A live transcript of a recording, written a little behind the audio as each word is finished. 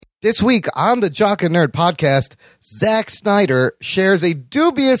This week on the Jock and Nerd podcast, Zack Snyder shares a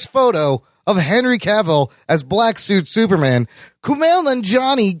dubious photo of Henry Cavill as Black Suit Superman. Kumail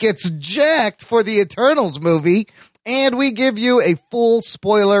Nanjiani gets jacked for the Eternals movie, and we give you a full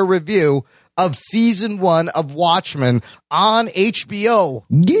spoiler review of Season 1 of Watchmen on HBO.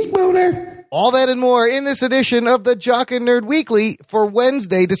 Geek Boner! All that and more in this edition of the Jock and Nerd Weekly for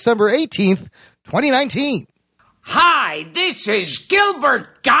Wednesday, December 18th, 2019. Hi, this is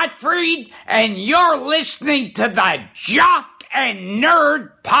Gilbert Gottfried, and you're listening to the Jock and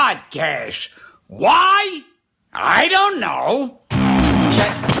Nerd Podcast. Why? I don't know.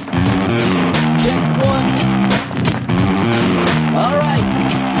 Check one. All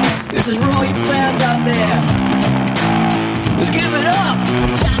right. This is for all you fans out there. Let's give it up.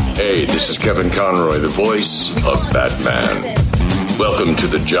 Hey, this is Kevin Conroy, the voice of Batman. Welcome to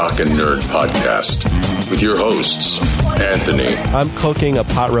the Jock and Nerd Podcast with your hosts, Anthony. I'm cooking a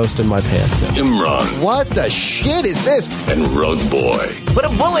pot roast in my pants. Imran. What the shit is this? And Rug Boy. Put a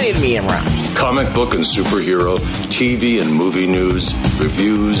bullet in me, Imran. Comic book and superhero, TV and movie news,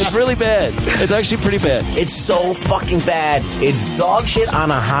 reviews. It's really bad. It's actually pretty bad. It's so fucking bad. It's dog shit on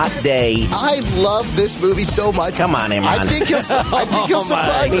a hot day. I love this movie so much. Come on, Imran. I think he'll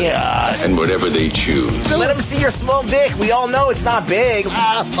surprise us. Yeah. And whatever they choose. Let him see your small dick. We all know it's not big.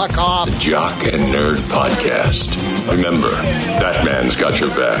 Fuck off. The Jock and Nerd Podcast. Remember, Batman's got your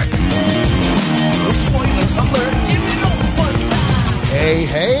back.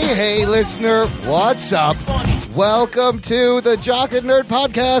 Hey, listener. What's up? Welcome to the Jock and Nerd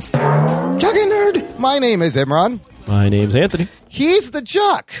Podcast. Jock and Nerd. My name is Imran. My name's Anthony. He's the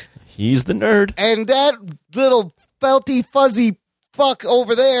Jock. He's the nerd. And that little felty, fuzzy fuck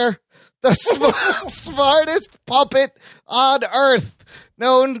over there, the smartest puppet on Earth,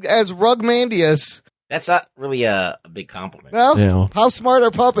 known as Rugmandius. That's not really a big compliment. No? Yeah. How smart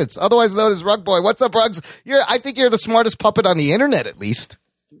are puppets? Otherwise known as Rug Boy. What's up, Rugs? I think you're the smartest puppet on the internet, at least.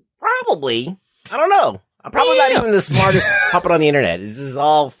 Probably. I don't know. I'm probably not even the smartest puppet on the internet. This is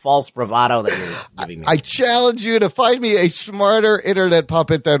all false bravado that you're giving me. I challenge you to find me a smarter internet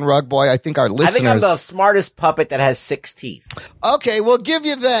puppet than Rug Boy. I think our listeners... I think I'm the smartest puppet that has 6 teeth. Okay, we'll give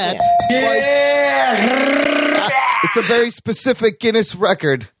you that. Yeah. It's a very specific Guinness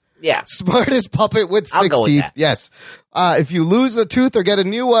record. Yeah. Smartest puppet with I'll 6 go with teeth. that. Yes. If you lose a tooth or get a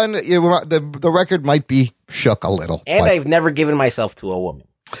new one, the record might be shook a little. And but- I've never given myself to a woman.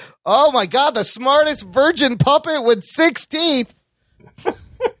 Oh my God, the smartest virgin puppet with 6 teeth.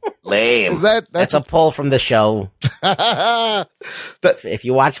 Lame. Is that's a pull from the show. That- If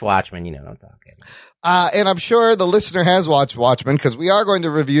you watch Watchmen, you know what I'm talking about. and I'm sure the listener has watched Watchmen because we are going to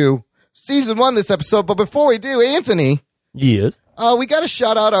review season 1 this episode. But before we do, Anthony, Yes. we got to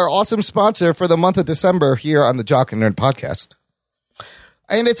shout out our awesome sponsor for the month of December here on the Jock and Nerd podcast.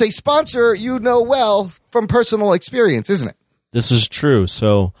 And it's a sponsor you know well from personal experience, isn't it? This is true.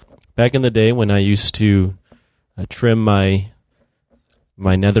 So back in the day when I used to trim my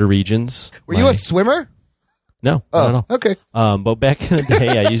nether regions. Were you a swimmer? No, not at all. Okay. But back in the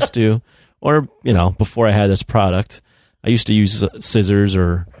day I used to, or, before I had this product, I used to use scissors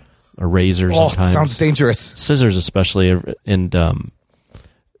or razors sometimes. Sounds dangerous. Scissors especially. And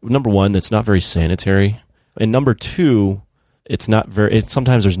number one, it's not very sanitary. And number two, it's not very.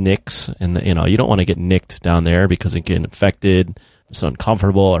 Sometimes there's nicks, and you don't want to get nicked down there because it get infected. It's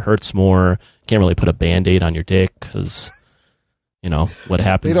uncomfortable. It hurts more. Can't really put a Band-Aid on your dick because what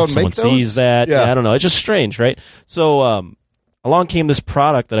happens if someone sees that. Yeah. I don't know. It's just strange, right? So along came this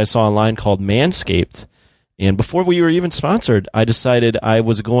product that I saw online called Manscaped, and before we were even sponsored, I decided I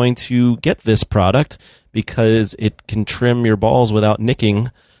was going to get this product because it can trim your balls without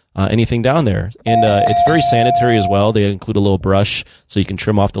nicking anything down there. And it's very sanitary as well. They include a little brush so you can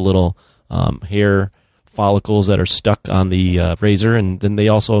trim off the little hair follicles that are stuck on the razor. And then they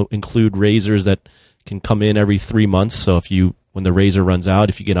also include razors that can come in every 3 months. So when the razor runs out,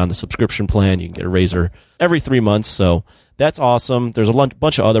 if you get on the subscription plan, you can get a razor every 3 months. So that's awesome. There's a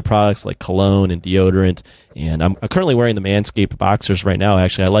bunch of other products like cologne and deodorant. And I'm currently wearing the Manscaped boxers right now.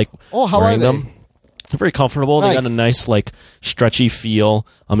 Actually, I like wearing them. They're very comfortable. Nice. They got a nice, stretchy feel.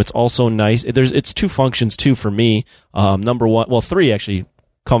 It's also nice. It's 2 functions too for me. Number one, 3 actually,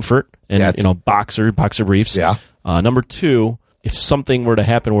 comfort and boxer briefs. Yeah. Number 2, if something were to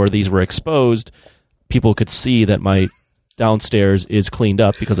happen where these were exposed, people could see that my downstairs is cleaned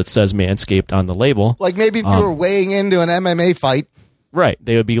up because it says Manscaped on the label. Like maybe if you were weighing into an MMA fight. Right.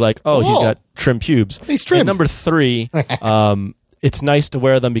 They would be like, oh, he's got trim pubes. He's trimmed. And number 3, it's nice to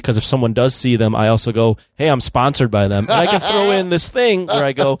wear them because if someone does see them, I also go, hey, I'm sponsored by them. And I can throw in this thing where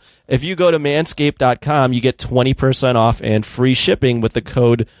I go, if you go to manscaped.com, you get 20% off and free shipping with the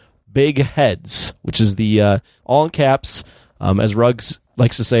code Big Heads, which is the all in caps. As Ruggs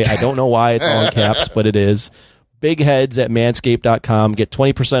likes to say, I don't know why it's all in caps, but it is. Big Heads at manscaped.com. Get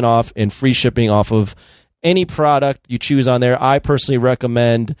 20% off and free shipping off of any product you choose on there. I personally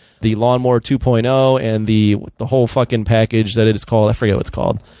recommend the Lawnmower 2.0 and the whole fucking package that it's called. I forget what it's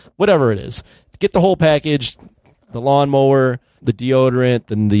called. Whatever it is. Get the whole package, the lawnmower, the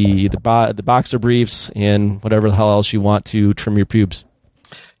deodorant, and the boxer briefs, and whatever the hell else you want to trim your pubes.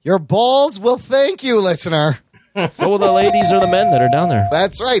 Your balls will thank you, listener. So will the ladies or the men that are down there.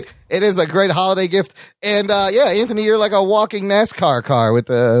 That's right. It is a great holiday gift. And Anthony, you're like a walking NASCAR car with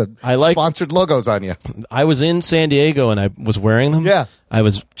the sponsored logos on you. I was in San Diego and I was wearing them. Yeah. I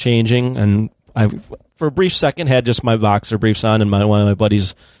was changing and I, for a brief second, had just my boxer briefs on, and one of my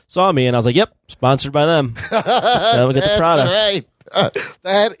buddies saw me and I was like, yep, sponsored by them. Now we get the product. Right.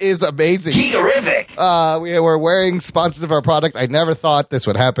 That is amazing. Terrific. We were wearing sponsors of our product. I never thought this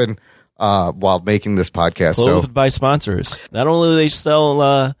would happen while making this podcast. Clothed by sponsors. Not only do they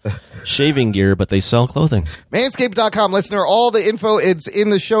sell shaving gear, but they sell clothing. Manscaped.com, listener. All the info is in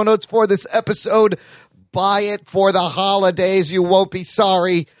the show notes for this episode. Buy it for the holidays. You won't be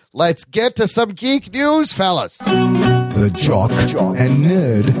sorry. Let's get to some geek news, fellas. The Jock and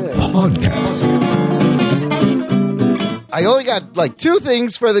Nerd Podcast. I only got like 2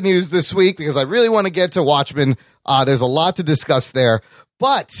 things for the news this week because I really want to get to Watchmen. There's a lot to discuss there.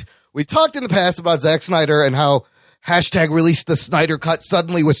 But we've talked in the past about Zack Snyder and how hashtag release the Snyder Cut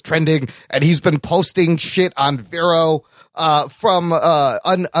suddenly was trending, and he's been posting shit on Vero from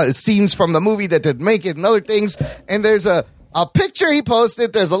scenes from the movie that didn't make it and other things. And there's a picture he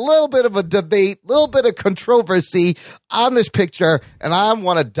posted. There's a little bit of a debate, a little bit of controversy on this picture, and I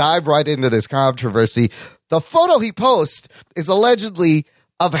want to dive right into this controversy. The photo he posts is allegedly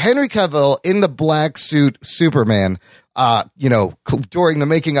of Henry Cavill in the black suit Superman, during the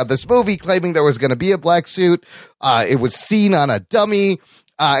making of this movie, claiming there was going to be a black suit. It was seen on a dummy.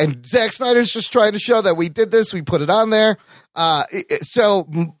 And Zack Snyder's just trying to show that we did this. We put it on there.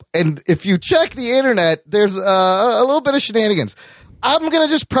 And if you check the internet, there's a little bit of shenanigans. I'm going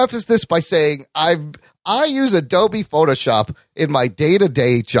to just preface this by saying I use Adobe Photoshop in my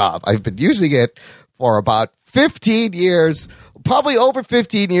day-to-day job. I've been using it for about 15 years, probably over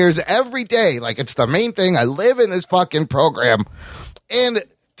 15 years every day. Like, it's the main thing. I live in this fucking program. And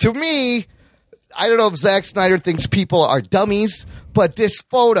to me, I don't know if Zack Snyder thinks people are dummies, but this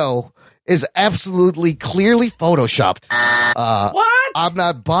photo is absolutely clearly photoshopped. What? I'm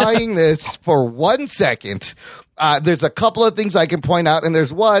not buying this for 1 second. There's a couple of things I can point out, and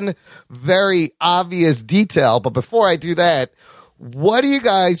there's one very obvious detail. But before I do that, what do you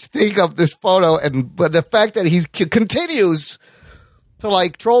guys think of this photo and the fact that he continues to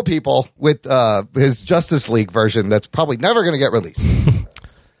like troll people with his Justice League version that's probably never going to get released?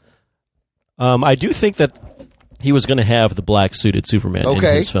 I do think that he was going to have the black suited Superman in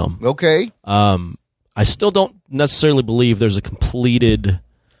his film. Okay. I still don't necessarily believe there's a completed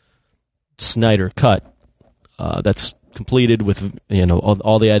Snyder cut that's completed with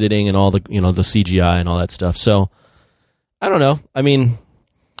all the editing and all the the CGI and all that stuff. So I don't know. I mean,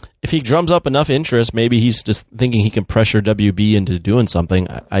 if he drums up enough interest, maybe he's just thinking he can pressure WB into doing something.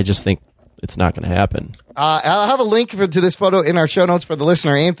 I just think it's not going to happen. I'll have a link to this photo in our show notes for the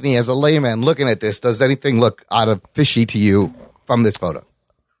listener. Anthony, as a layman looking at this, does anything look out of fishy to you from this photo?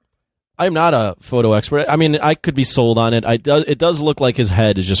 I'm not a photo expert. I mean, I could be sold on it. It does look like his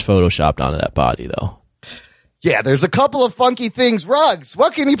head is just photoshopped onto that body, though. Yeah, there's a couple of funky things. Ruggs,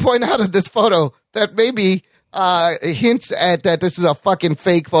 what can you point out in this photo that maybe hints at that this is a fucking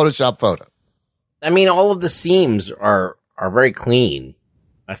fake Photoshop photo? I mean, all of the seams are very clean.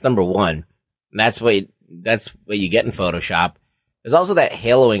 That's number one. And that's what you get in Photoshop. There's also that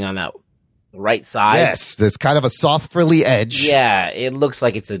haloing on that right side. Yes, there's kind of a soft frilly edge. Yeah, it looks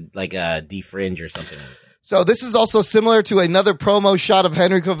like it's a defringe or something. So this is also similar to another promo shot of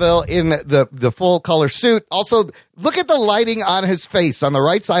Henry Cavill in the full color suit. Also, look at the lighting on his face. On the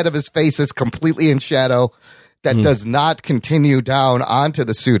right side of his face is completely in shadow. That does not continue down onto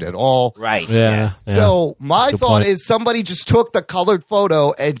the suit at all. Right. Yeah. So my thought is somebody just took the colored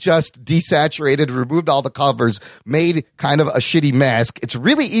photo and just desaturated, removed all the covers, made kind of a shitty mask. It's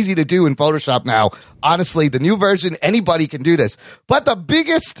really easy to do in Photoshop now. Honestly, the new version, anybody can do this. But the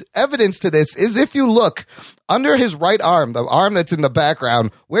biggest evidence to this is if you look under his right arm, the arm that's in the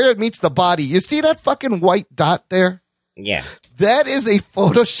background, where it meets the body, you see that fucking white dot there? Yeah. That is a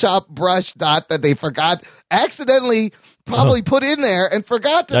Photoshop brush dot that they accidentally probably put in there and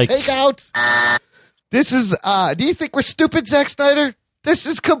forgot to take out. This is, do you think we're stupid, Zack Snyder? This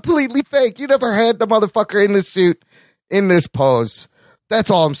is completely fake. You never had the motherfucker in this suit, in this pose. That's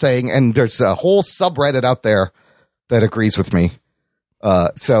all I'm saying. And there's a whole subreddit out there that agrees with me.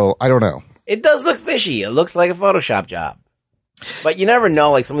 So I don't know. It does look fishy. It looks like a Photoshop job. But you never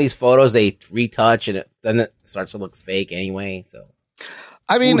know. Like some of these photos, they retouch and then it starts to look fake anyway. So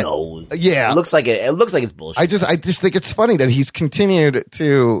I mean, who knows? Yeah. It looks like it's bullshit. I just think it's funny that he's continued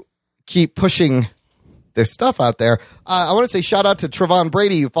to keep pushing this stuff out there. I want to say shout out to Trevon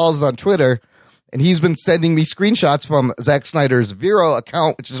Brady, who follows us on Twitter. And he's been sending me screenshots from Zack Snyder's Vero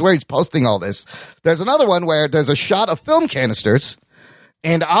account, which is where he's posting all this. There's another one where there's a shot of film canisters,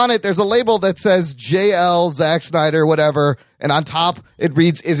 and on it, there's a label that says JL, Zack Snyder, whatever. And on top, it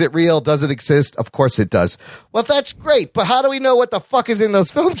reads, is it real? Does it exist? Of course it does. Well, that's great, but how do we know what the fuck is in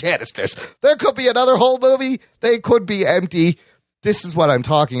those film canisters? There could be another whole movie. They could be empty. This is what I'm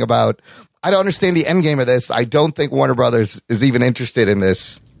talking about. I don't understand the end game of this. I don't think Warner Brothers is even interested in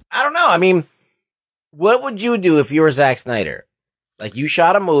this. I don't know. I mean, what would you do if you were Zack Snyder? Like, you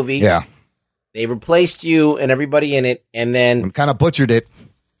shot a movie. Yeah. They replaced you and everybody in it, and then kind of butchered it.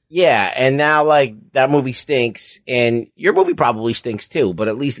 Yeah, and now, like, that movie stinks, and your movie probably stinks too, but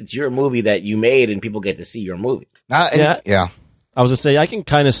at least it's your movie that you made, and people get to see your movie. Yeah. I was going to say, I can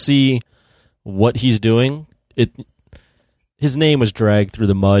kind of see what he's doing. His name was dragged through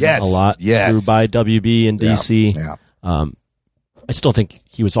the mud a lot through by WB and DC. Yeah. I still think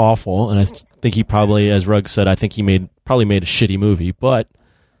he was awful, and I think he probably, as Rugg said, I think he probably made a shitty movie, but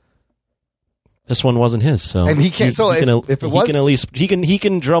this one wasn't his. So and he can't. he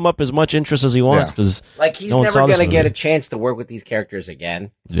can drum up as much interest as he wants because like he's never going to get a chance to work with these characters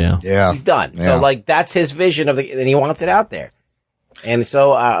again. Yeah, he's done. Yeah. So like that's his vision of and he wants it out there. And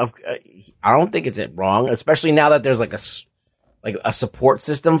so I don't think it's wrong, especially now that there's like a support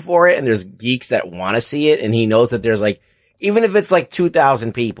system for it, and there's geeks that want to see it, and he knows that there's like, even if it's like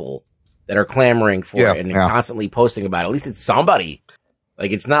 2,000 people that are clamoring for it and constantly posting about it, at least it's somebody.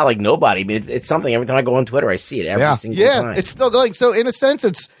 Like, it's not like nobody. I mean, it's something. Every time I go on Twitter, I see it every single time. Yeah, it's still going. So, in a sense,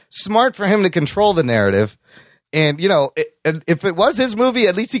 it's smart for him to control the narrative. And, you know, if it was his movie,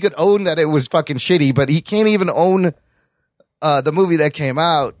 at least he could own that it was fucking shitty. But he can't even own the movie that came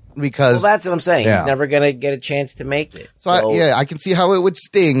out because... Well, that's what I'm saying. He's never going to get a chance to make it. So I can see how it would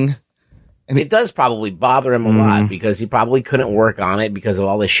sting. And it does probably bother him a lot because he probably couldn't work on it because of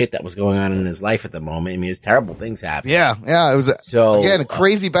all the shit that was going on in his life at the moment. I mean, there's terrible things happening. Yeah. It was, a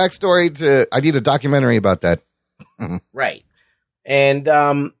crazy backstory I need a documentary about that. Right. And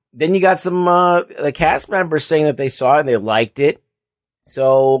then you got some the cast members saying that they saw it and they liked it.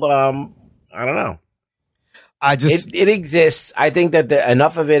 So, I don't know. It exists. I think that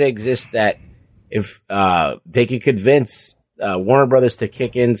enough of it exists that if they could convince Warner Brothers to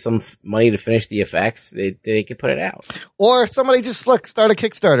kick in some money to finish the effects, they could put it out. Or somebody just start a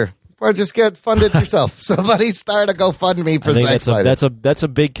Kickstarter, or just get funded yourself. Somebody start a GoFundMe for Zack Snyder. That's a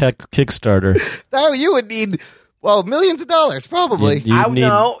big Kickstarter. Now you would need millions of dollars probably.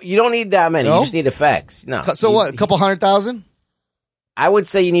 No, you don't need that many. No? You just need effects. No. So what? A couple 100,000? I would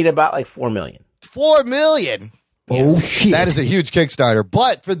say you need about like $4 million. $4 million. Oh, shit. That is a huge Kickstarter.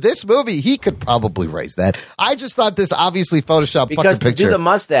 But for this movie, he could probably raise that. I just thought this obviously Photoshopped because fucking picture. Because to do the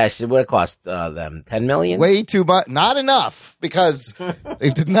mustache, it would have cost them $10 million. Way too much. Not enough because they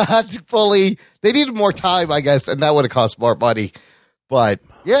did not fully. They needed more time, I guess, and that would have cost more money. But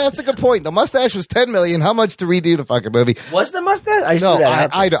yeah, that's a good point. The mustache was $10 million. How much to redo the fucking movie? Was the mustache? I don't know.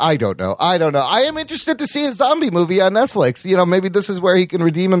 I don't know. I am interested to see a zombie movie on Netflix. You know, maybe this is where he can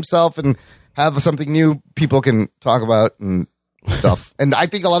redeem himself and have something new people can talk about and stuff. And I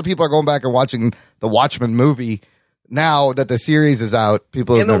think a lot of people are going back and watching the Watchmen movie now that the series is out.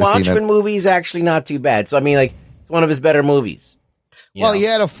 People have never seen it. And the Watchmen movie is actually not too bad. So, I mean, like, it's one of his better movies. Well, he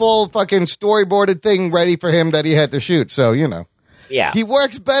had a full fucking storyboarded thing ready for him that he had to shoot. So, you know. Yeah. He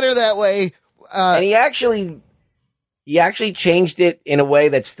works better that way. And he actually changed it in a way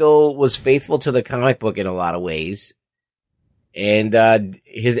that still was faithful to the comic book in a lot of ways. And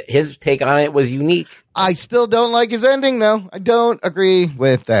his take on it was unique. I still don't like his ending, though. I don't agree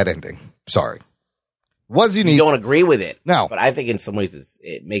with that ending. Sorry. Was unique. You don't agree with it. No. But I think in some ways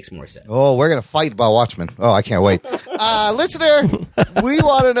it makes more sense. Oh, we're going to fight about Watchmen. Oh, I can't wait. Listener, we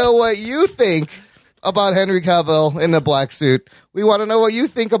want to know what you think about Henry Cavill in the black suit. We want to know what you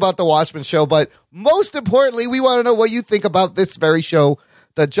think about the Watchmen show. But most importantly, we want to know what you think about this very show,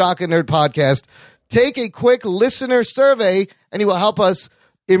 the Jock and Nerd Podcast. Take a quick listener survey, and it will help us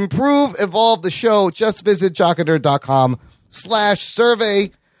improve, evolve the show. Just visit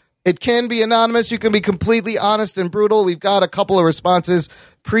jockandnerd.com/survey. It can be anonymous. You can be completely honest and brutal. We've got a couple of responses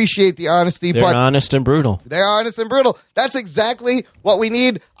Appreciate the honesty, They're but honest and brutal. they're honest and brutal. That's exactly what we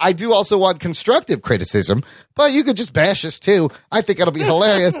need. I do also want constructive criticism, but you could just bash us too. I think it'll be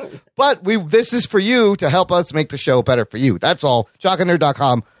hilarious. But this is for you to help us make the show better for you. That's all.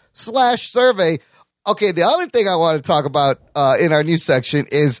 jockandnerd.com/survey. Okay, the other thing I want to talk about in our news section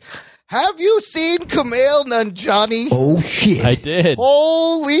is, have you seen Kumail Nanjiani? Oh, shit. I did.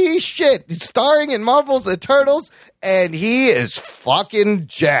 Holy shit. He's starring in Marvel's Eternals, and he is fucking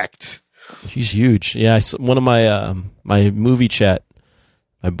jacked. He's huge. Yeah, one of my my movie chat,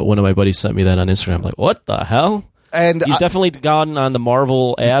 one of my buddies sent me that on Instagram. I'm like, what the hell? And He's definitely gone on the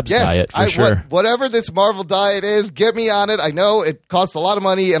Marvel abs diet for sure. Whatever this Marvel diet is, get me on it. I know it costs a lot of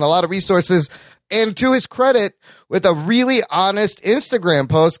money and a lot of resources. And to his credit, with a really honest Instagram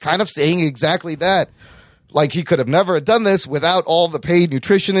post kind of saying exactly that. Like, he could have never done this without all the paid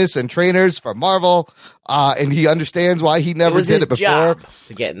nutritionists and trainers from Marvel. And he understands why he never did it before. Job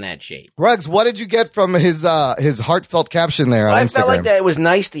to get in that shape. Ruggs, what did you get from his heartfelt caption there on Instagram? I felt like that it was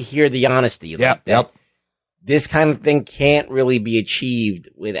nice to hear the honesty. Yep. This kind of thing can't really be achieved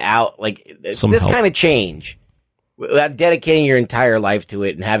without, Some this help. kind of change. Without dedicating your entire life to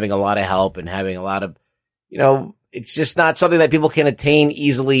it and having a lot of help and having a lot of, it's just not something that people can attain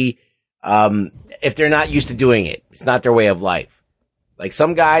easily if they're not used to doing it. It's not their way of life. Like,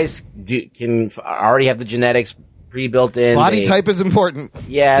 some guys can already have the genetics pre-built in. Body type is important.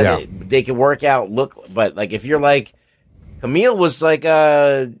 Yeah. They can work out, but like, if you're like, Camille was like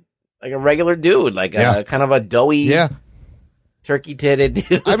a regular dude, like a kind of a doughy, turkey titted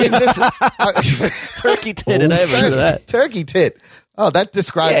dude. I mean, this Turkey titted. I haven't heard of that. Turkey tit. Oh, that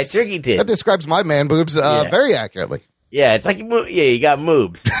describes turkey tit. That describes my man boobs very accurately. Yeah, it's like, you got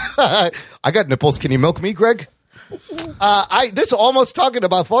moobs. I got nipples. Can you milk me, Greg? This almost talking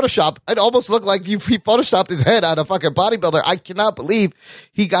about Photoshop. It almost looked like he photoshopped his head on a fucking bodybuilder. I cannot believe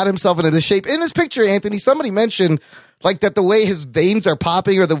he got himself into this shape. In this picture, Anthony, somebody mentioned like that the way his veins are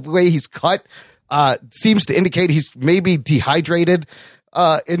popping or the way he's cut seems to indicate he's maybe dehydrated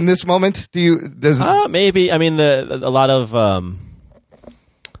in this moment. Maybe. I mean, a lot of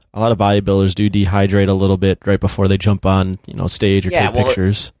bodybuilders do dehydrate a little bit right before they jump on, stage or take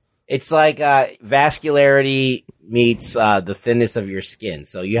pictures. It's like vascularity meets the thinness of your skin.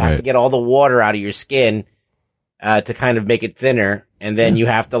 So you have to get all the water out of your skin to kind of make it thinner, and then you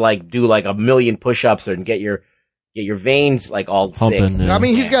have to do like 1,000,000 push-ups and get your veins all pumping. thick. I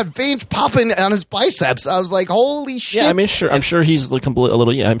mean, he's got veins popping on his biceps. I was like, holy shit. Yeah, I mean, I'm sure he's like a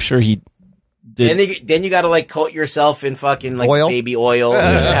little. Yeah, I'm sure he did. Then you got to coat yourself in fucking oil? baby oil. You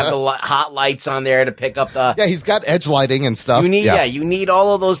have the hot lights on there to pick up the. Yeah, he's got edge lighting and stuff. You need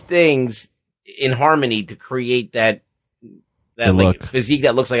all of those things in harmony to create that look. Physique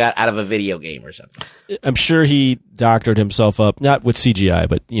that looks like out of a video game or something. I'm sure he doctored himself up, not with CGI,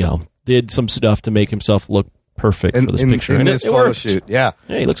 but did some stuff to make himself look perfect for this picture. In And this it photo works. shoot. Yeah,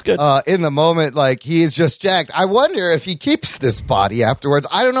 he looks good. In the moment, he is just jacked. I wonder if he keeps this body afterwards.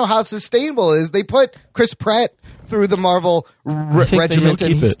 I don't know how sustainable it is. They put Chris Pratt through the Marvel regiment,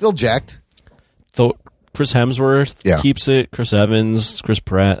 and he's still jacked. So Chris Hemsworth keeps it. Chris Evans, Chris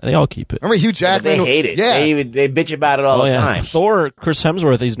Pratt, they all keep it. Remember Hugh Jackman? They hate it. Yeah, they bitch about it all the time. Thor, Chris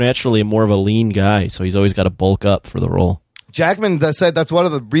Hemsworth, he's naturally more of a lean guy, so he's always got to bulk up for the role. Jackman said that's one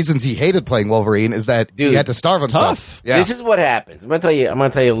of the reasons he hated playing Wolverine is that he had to starve himself. Tough. Yeah. This is what happens. I'm gonna tell you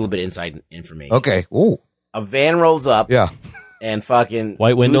a little bit of inside information. Okay. Ooh. A van rolls up. Yeah. And fucking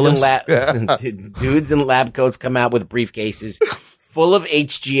white windowless dudes in lab coats come out with briefcases full of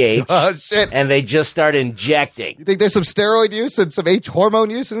HGH. Oh shit! And they just start injecting. You think there's some steroid use and some hormone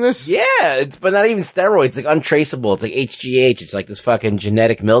use in this? Yeah, but not even steroids. It's untraceable. It's like HGH. It's like this fucking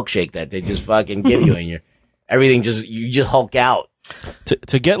genetic milkshake that they just fucking give you, and you just hulk out.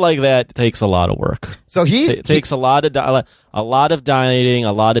 To get like that takes a lot of work. So it takes a lot of dieting,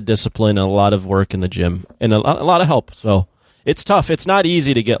 a lot of discipline, and a lot of work in the gym, and a lot of help. So it's tough. It's not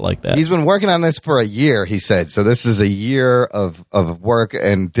easy to get like that. He's been working on this for a year, he said. So this is a year of work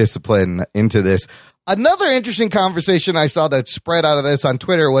and discipline into this. Another interesting conversation I saw that spread out of this on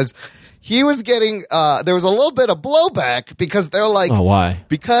Twitter was he was getting there was a little bit of blowback because they're like, oh, why?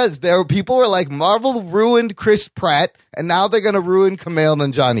 Because people were like, Marvel ruined Chris Pratt and now they're going to ruin Kumail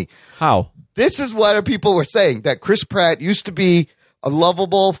Nanjiani. How? This is what people were saying, that Chris Pratt used to be a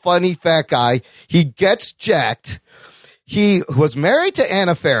lovable, funny, fat guy. He gets jacked. He was married to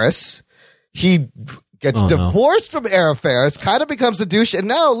Anna Faris. He gets divorced from Anna Faris, kind of becomes a douche, and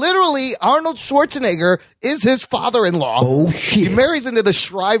now literally Arnold Schwarzenegger is his father-in-law. Oh, shit. He marries into the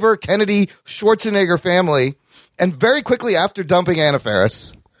Shriver Kennedy Schwarzenegger family, and very quickly after dumping Anna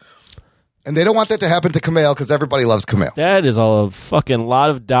Faris. And they don't want that to happen to Kumail because everybody loves Kumail. That is a fucking lot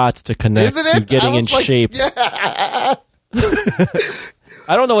of dots to connect Isn't it? to getting in shape. Yeah.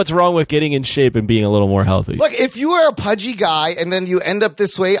 I don't know what's wrong with getting in shape and being a little more healthy. Look, if you are a pudgy guy and then you end up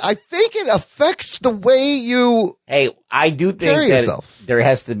this way, I think it affects the way you Hey, I do think carry that yourself. there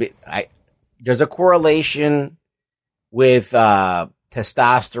has to be. There's a correlation with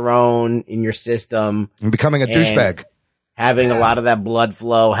testosterone in your system, And becoming a and douchebag. having a lot of that blood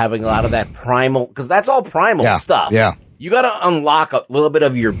flow, having a lot of that primal, because that's all primal Yeah, stuff. yeah. You got to unlock a little bit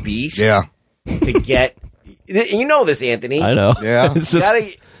of your beast Yeah. to get. You know this, Anthony. I know. Yeah. It's just,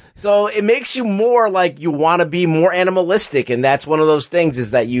 So it makes you more like you want to be more animalistic, and that's one of those things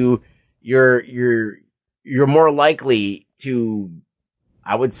is that you're more likely to,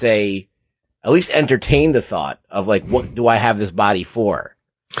 I would say, at least entertain the thought of like, what do I have this body for?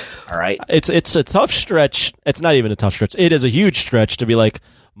 All right. it's a tough stretch. It's not even a tough stretch. It is a huge stretch to be like,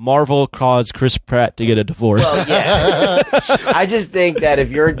 Marvel caused Chris Pratt to get a divorce. Well, yeah. I just think that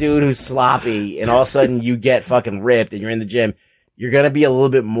if you're a dude who's sloppy and all of a sudden you get fucking ripped and you're in the gym, you're going to be a little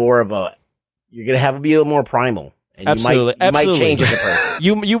bit more of a, you're going to have to be a little more primal. And Absolutely. you might change as a person.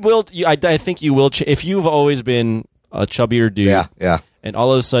 You will. I think you will. If you've always been a chubbier dude, Yeah. and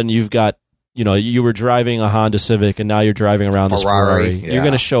all of a sudden you've got, you were driving a Honda Civic and now you're driving around this Ferrari. Yeah. You're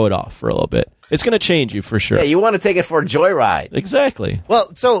going to show it off for a little bit. It's going to change you for sure. Yeah, you want to take it for a joyride. Exactly.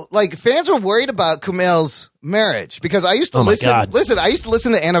 Well, so like fans were worried about Kumail's marriage because I used to Oh my listen. God. Listen, I used to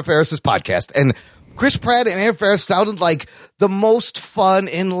listen to Anna Faris's podcast, and Chris Pratt and Anna Faris sounded like the most fun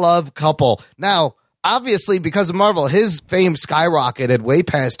in love couple. Now, obviously, because of Marvel, his fame skyrocketed way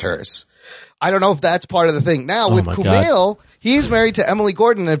past hers. I don't know if that's part of the thing. Now with my Kumail, he's married to Emily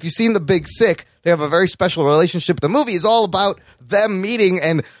Gordon, and if you've seen The Big Sick, they have a very special relationship. The movie is all about them meeting,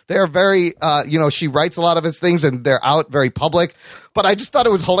 and they're very, she writes a lot of his things, and they're out very public. But I just thought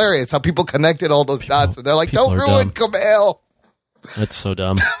it was hilarious how people connected all those dots, and they're like, people don't are ruin dumb. Kumail. That's so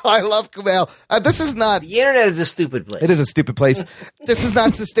dumb. I love Kumail. This is not, The internet is a stupid place. it is a stupid place. This is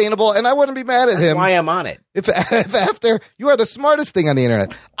not sustainable, and I wouldn't be mad at That's him. why I'm on it. If after, you are the smartest thing on the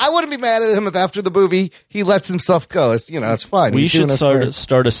internet. I wouldn't be mad at him if after the movie he lets himself go. It's, it's fine. We He's doing should it for-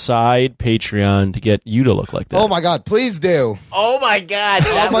 start a side Patreon to get you to look like that. Oh my God, please do. Oh my God.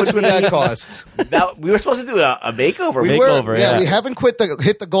 How much would that cost? We were supposed to do a makeover. Makeover, yeah. We haven't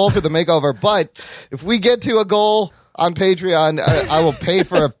hit the goal for the makeover, but if we get to a goal on Patreon, I will pay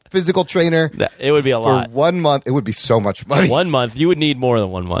for a physical trainer It would be a for lot. 1 month. It would be so much money. 1 month. You would need more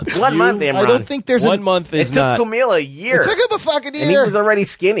than 1 month. 1 month, Imran. I don't think there's 1 month It is took not. Kumail a year. It took him a fucking and he year. was already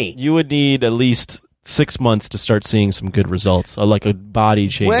skinny. You would need at least 6 months to start seeing some good results, like a body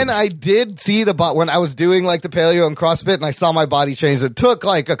change. When I did see when I was doing like the paleo and CrossFit and I saw my body change, it took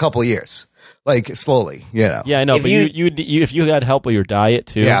like a couple years, like slowly, Yeah, I know, If but you- you if you had help with your diet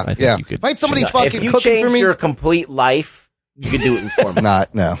too, Yeah, I think yeah. you could. Might somebody change- fucking If you cooking change for me? your complete life, you could do it in 4 months.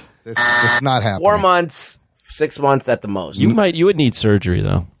 Not, no. It's not happening. 4 months, 6 months at the most. You would need surgery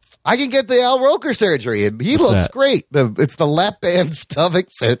though. I can get the Al Roker surgery, and he What's looks that? great. It's the lap band stomach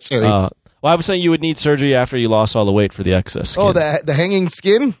surgery. Well, I was saying you would need surgery after you lost all the weight for the excess skin. Oh, the hanging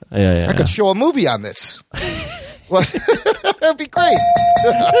skin? yeah. I could show a movie on this. What? That'd be great.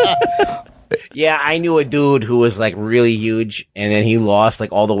 Yeah, I knew a dude who was like really huge, and then he lost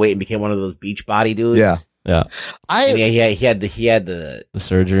like all the weight and became one of those beach body dudes. Yeah. Yeah, And he had the. the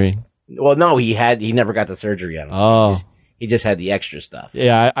surgery. Well, no, he never got the surgery on him. Oh. He just had the extra stuff.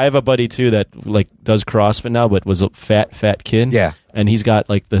 Yeah, I have a buddy too that like does CrossFit now, but was a fat kid. Yeah. and he's got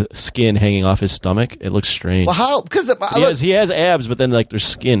like the skin hanging off his stomach. It looks strange. Well, how? Because he has abs, but then like there's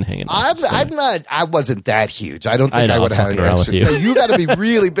skin hanging. off his stomach. I wasn't that huge. I don't think I I know, would have I'm any fucking extra. around with You got to be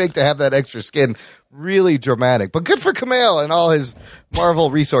really big to have that extra skin. Really dramatic, but good for Kumail and all his Marvel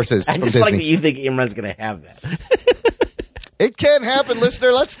resources I from just Disney. like that you think Imran's going to have that. It can happen,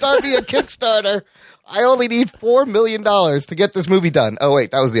 listener. Let's start me a Kickstarter. I only need $4 million to get this movie done. Oh,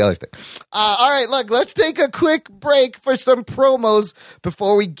 wait, that was the other thing. All right, look, let's take a quick break for some promos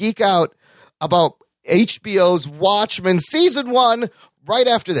before we geek out about HBO's Watchmen Season 1 right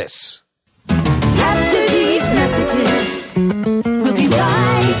after this. After these messages, we'll be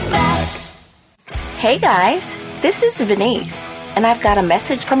right back. Hey guys, this is Venice, and I've got a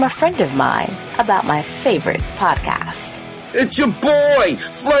message from a friend of mine about my favorite podcast. It's your boy,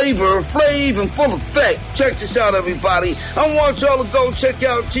 Flavor Flav and Full Effect. Check this out, everybody. I want y'all to go check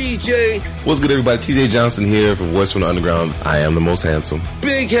out TJ, What's good, everybody? TJ Johnson here from Voice from the Underground. I am the most handsome.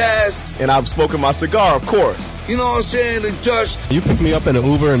 Big Hass, And I'm smoking my cigar, of course. you know what I'm saying, and Josh. You pick me up in an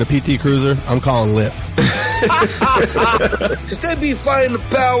Uber and a PT Cruiser, I'm calling Lyft. Cause they be fighting the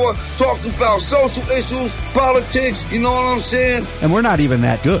power, talking about social issues, politics, you know what I'm saying? And we're not even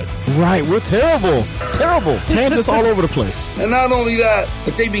that good. Right, we're terrible. Terrible. Tangents all over the place. And not only that,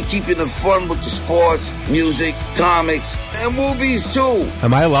 but they be keeping it fun with the sports, music, comics, and movies too.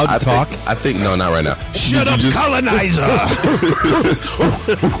 Am I allowed to talk? I think no, not right now. Shut up, colonizer!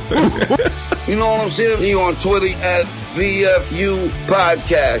 You know what I'm saying? You on Twitter at VFU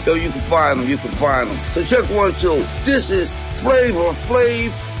Podcast. Yo, you can find them. So check 1, 2. This is Flavor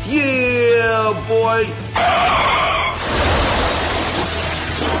Flav. Yeah, boy.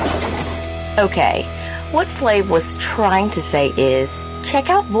 Okay, what Flav was trying to say is check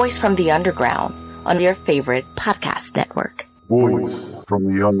out Voice from the Underground on your favorite podcast network. Voice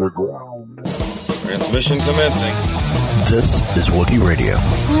from the Underground. Transmission commencing. This is Wookiee Radio.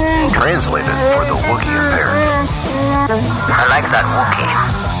 Translated for the Wookiee impaired. I like that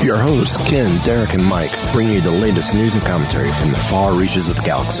Wookiee. Your hosts, Ken, Derek, and Mike, bring you the latest news and commentary from the far reaches of the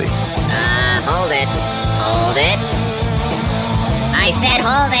galaxy. Hold it. I said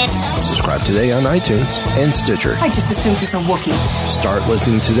hold it. Subscribe today on iTunes and Stitcher. I just assumed he's a Wookiee. Start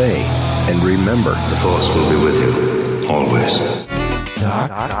listening today, and remember, The Force will be with you, always.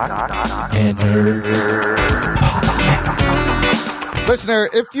 Jock and Nerd. Listener,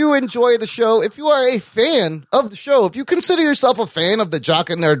 if you enjoy the show, if you are a fan of the show, if you consider yourself a fan of the Jock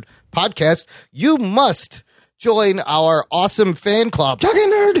and Nerd podcast, you must join our awesome fan club. Jock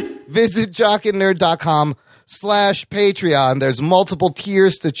and Nerd! Visit jockandnerd.com/Patreon. There's multiple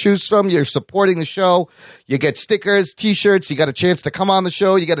tiers to choose from. You're supporting the show. You get stickers, t-shirts. You got a chance to come on the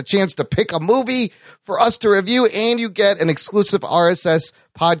show. You get a chance to pick a movie for us to review, and you get an exclusive RSS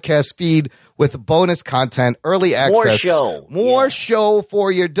podcast feed with bonus content, early access. More show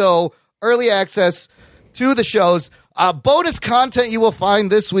for your dough, early access to the shows. Bonus content you will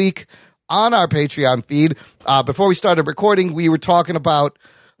find this week on our Patreon feed. Before we started recording, we were talking about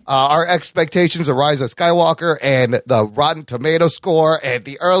our expectations of Rise of Skywalker and the Rotten Tomato score and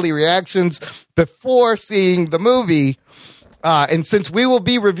the early reactions before seeing the movie. And since we will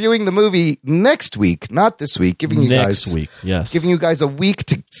be reviewing the movie next week, not this week, giving you guys a week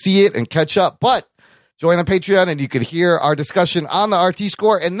to see it and catch up, but join the Patreon and you could hear our discussion on the RT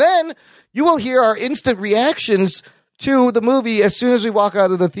score. And then you will hear our instant reactions to the movie as soon as we walk out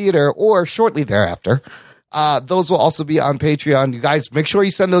of the theater or shortly thereafter. Those will also be on Patreon. You guys, make sure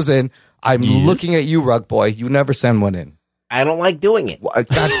you send those in. I'm looking at you, Rug Boy. You never send one in. I don't like doing it. God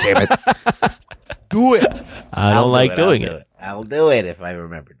damn it. Do it. I don't like doing it. I'll do it if I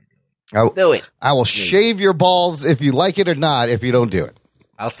remember to do it. I'll do it. I will shave your balls if you like it or not if you don't do it.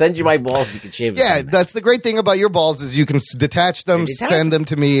 I'll send you my balls. You can shave them. Yeah, that's the great thing about your balls is you can detach them, send them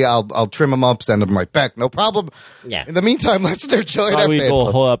to me. I'll trim them up, send them right back. No problem. Yeah. In the meantime, let's start joining our we go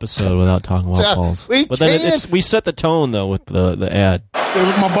a whole episode without talking about balls. But then we set the tone, though, with the ad.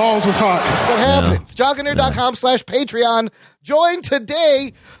 My balls was hot. That's what happens. Jockandnerd.com/Patreon. Join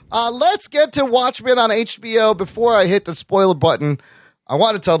today. Let's get to Watchmen on HBO. Before I hit the spoiler button, I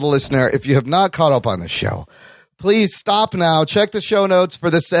want to tell the listener, if you have not caught up on the show, please stop now. Check the show notes for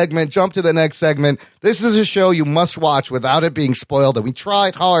this segment. Jump to the next segment. This is a show you must watch without it being spoiled. And we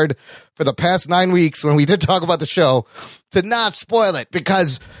tried hard for the past 9 weeks when we did talk about the show to not spoil it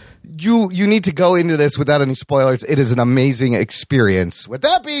because you need to go into this without any spoilers. It is an amazing experience. With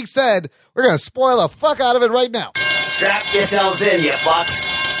that being said, we're going to spoil the fuck out of it right now. Strap yourselves in, you fucks.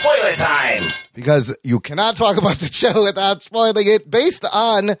 Spoiler time. Because you cannot talk about the show without spoiling it. Based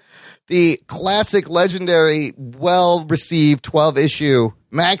on the classic, legendary, well-received 12-issue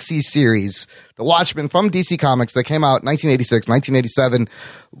maxi series, The Watchmen from DC Comics that came out 1986, 1987,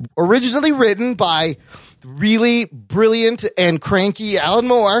 originally written by really brilliant and cranky Alan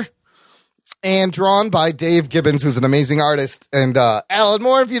Moore and drawn by Dave Gibbons, who's an amazing artist. And Alan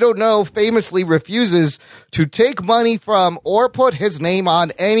Moore, if you don't know, famously refuses to take money from or put his name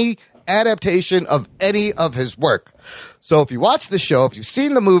on any adaptation of any of his work. So if you watch the show, if you've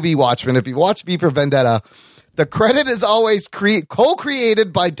seen the movie Watchmen, if you watch V for Vendetta, the credit is always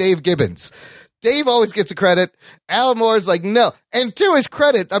co-created by Dave Gibbons. Dave always gets a credit. Alan Moore's like, no. And to his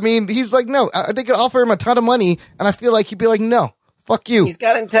credit, I mean, he's like, no. They could offer him a ton of money, and I feel like he'd be like, no, fuck you. He's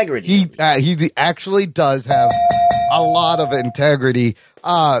got integrity. He actually does have a lot of integrity.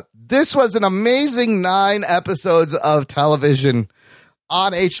 This was an amazing 9 episodes of television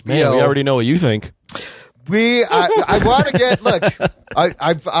on HBO. Man, we already know what you think. I want to get, look,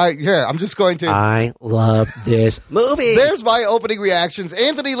 I'm just going to. I love this movie. There's my opening reactions.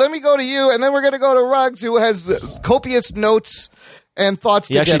 Anthony, let me go to you, and then we're going to go to Ruggs, who has copious notes and thoughts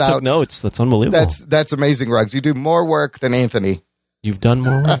to get out. He actually took notes. That's unbelievable. That's amazing, Ruggs. You do more work than Anthony. You've done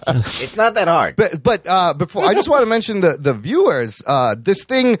more work. Yes. It's not that hard. But before, I just want to mention the viewers. This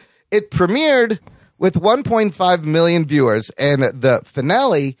thing, it premiered with 1.5 million viewers, and the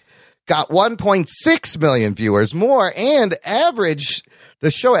finale got 1.6 million viewers more, and the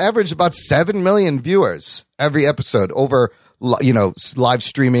show averaged about 7 million viewers every episode over, live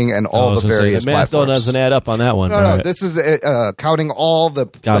streaming and all the various the math platforms. doesn't add up on that one. No, this is counting all the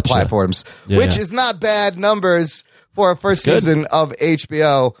platforms, which is not bad numbers for a first season of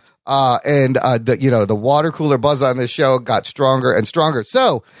HBO. And the water cooler buzz on this show got stronger and stronger.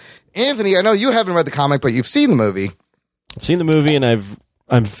 So, Anthony, I know you haven't read the comic, but you've seen the movie. I've seen the movie, and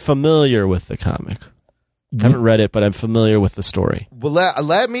I'm familiar with the comic. I haven't read it, but I'm familiar with the story. Well,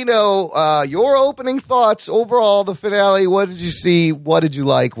 let me know your opening thoughts overall, the finale. What did you see? What did you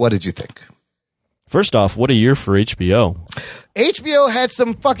like? What did you think? First off, what a year for HBO. HBO had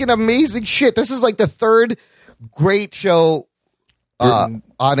some fucking amazing shit. This is like the third great show on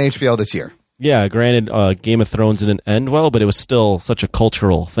HBO this year. Yeah, granted, Game of Thrones didn't end well, but it was still such a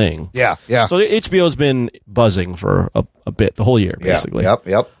cultural thing. Yeah. So HBO's been buzzing for a bit, the whole year, basically.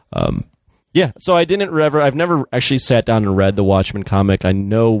 Yep. Yeah, so I've never actually sat down and read the Watchmen comic. I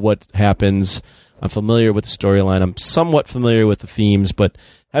know what happens. I'm familiar with the storyline. I'm somewhat familiar with the themes, but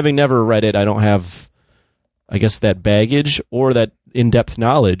having never read it, I don't have, I guess, that baggage or that in-depth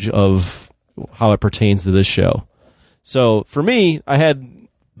knowledge of how it pertains to this show. So for me, I had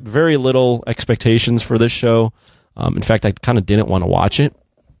very little expectations for this show. In fact, I kind of didn't want to watch it.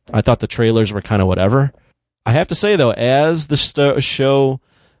 I thought the trailers were kind of whatever. I have to say, though, as the show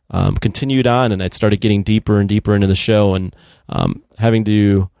continued on and I started getting deeper and deeper into the show and having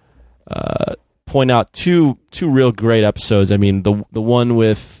to point out two real great episodes. I mean, the one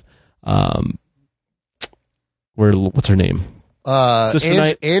with what's her name? Sister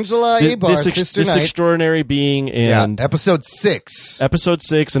Night. Angela Abar, Sister this Night. extraordinary being, and episode 6. Episode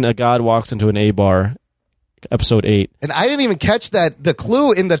 6, and a god walks into an A-bar. Episode 8. And I didn't even catch the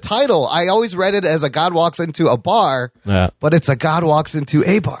clue in the title. I always read it as a god walks into a bar, but it's a god walks into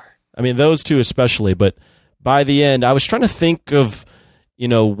a bar. I mean, those two especially, but by the end, I was trying to think of,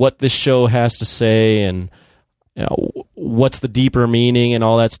 what this show has to say and, what's the deeper meaning and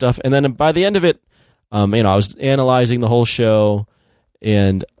all that stuff. And then by the end of it, I was analyzing the whole show,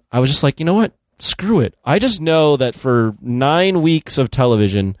 and I was just like, you know what? Screw it. I just know that for 9 weeks of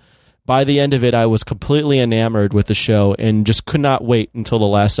television, by the end of it, I was completely enamored with the show and just could not wait until the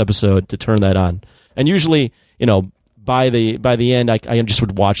last episode to turn that on. And usually, by the end, I just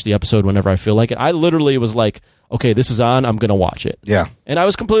would watch the episode whenever I feel like it. I literally was like, okay, this is on, I'm going to watch it. Yeah. And I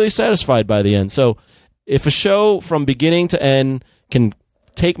was completely satisfied by the end. So if a show from beginning to end can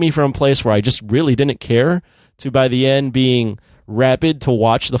take me from a place where I just really didn't care to by the end being rabid to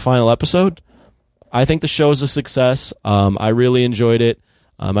watch the final episode, I think the show's a success. I really enjoyed it.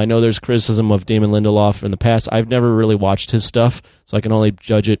 I know there's criticism of Damon Lindelof in the past. I've never really watched his stuff, so I can only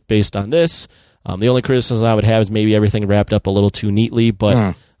judge it based on this. The only criticism I would have is maybe everything wrapped up a little too neatly,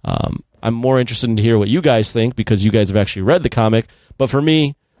 but I'm more interested in to hear what you guys think because you guys have actually read the comic. But for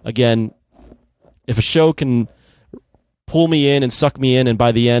me, again, if a show can pull me in and suck me in, and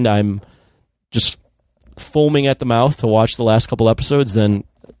by the end I'm just foaming at the mouth to watch the last couple episodes, then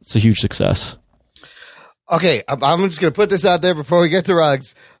it's a huge success. Okay, I'm just going to put this out there before we get to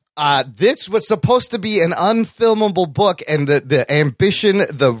Ruggs. This was supposed to be an unfilmable book, and the ambition,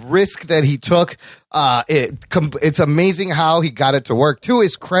 the risk that he took, it's amazing how he got it to work. To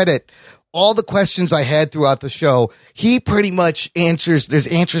his credit, all the questions I had throughout the show, he pretty much there's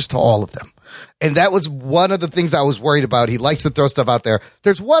answers to all of them. And that was one of the things I was worried about. He likes to throw stuff out there.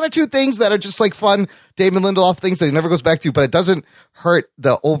 There's one or two things that are just like fun Damon Lindelof things that he never goes back to, but it doesn't hurt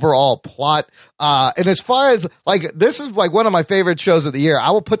the overall plot. And as far as this is like one of my favorite shows of the year.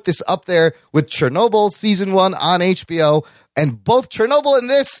 I will put this up there with Chernobyl season 1 on HBO, and both Chernobyl and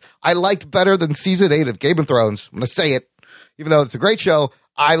this I liked better than season 8 of Game of Thrones. I'm going to say it, even though it's a great show.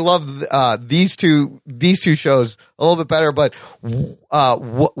 I love these two shows a little bit better, but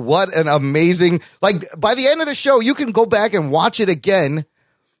what an amazing, by the end of the show, you can go back and watch it again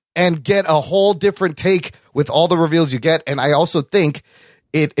and get a whole different take with all the reveals you get. And I also think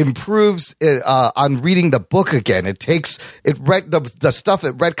it improves on reading the book again. It takes the stuff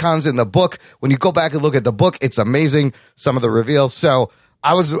it retcons in the book. When you go back and look at the book, it's amazing. Some of the reveals. So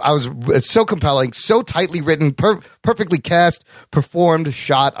it's so compelling, so tightly written, perfectly cast, performed,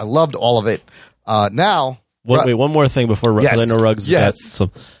 shot. I loved all of it. Wait, one more thing before Ruggs. Yes. So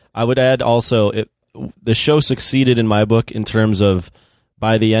I would add also, the show succeeded in my book in terms of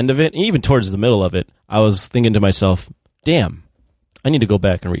by the end of it, and even towards the middle of it, I was thinking to myself, damn, I need to go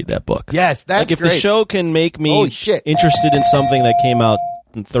back and read that book. Yes, that's like if great. the show can make me Holy shit. interested in something that came out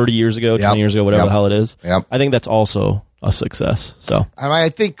 30 years ago, 20 years ago, whatever the hell it is, I think that's also a success. So I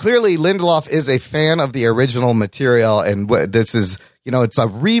think clearly Lindelof is a fan of the original material, and this is, it's a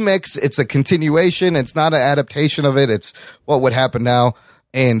remix, it's a continuation, it's not an adaptation of it, it's what would happen now.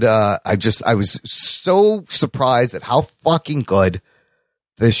 And I was so surprised at how fucking good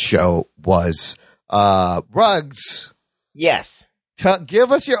this show was. Ruggs. Yes.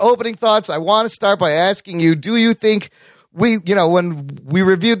 Give us your opening thoughts. I want to start by asking you, do you think when we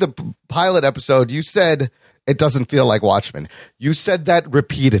reviewed the pilot episode, you said it doesn't feel like Watchmen. You said that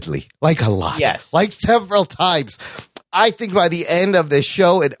repeatedly, like a lot. Yes. Like several times. I think by the end of this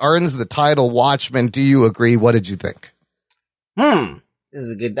show, it earns the title Watchmen. Do you agree? What did you think?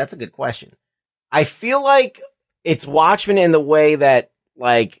 That's a good question. I feel like it's Watchmen in the way that,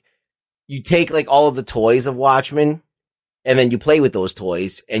 like, you take, like, all of the toys of Watchmen and then you play with those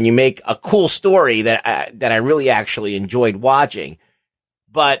toys and you make a cool story that I really actually enjoyed watching.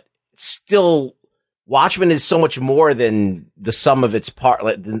 But still, Watchmen is so much more than the sum of its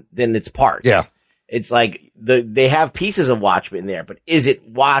than its parts. Yeah. It's like they have pieces of Watchmen there, but is it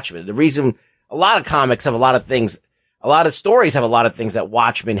Watchmen? The reason a lot of comics have a lot of things, a lot of stories have a lot of things that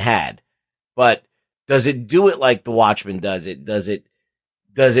Watchmen had, but does it do it like the Watchmen does it? Does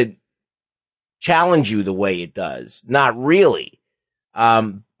it challenge you the way it does? Not really.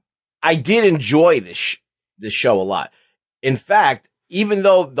 I did enjoy this show a lot. In fact, even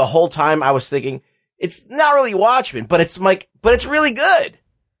though the whole time I was thinking it's not really Watchmen, but it's really good.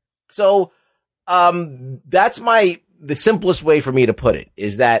 So, that's the simplest way for me to put it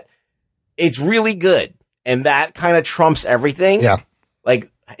is that it's really good. And that kind of trumps everything. Yeah.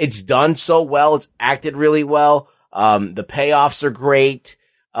 Like, it's done so well. It's acted really well. The payoffs are great.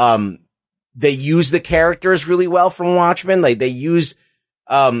 They use the characters really well from Watchmen. Like, they use,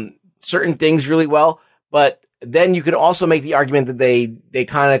 certain things really well. But then you could also make the argument that they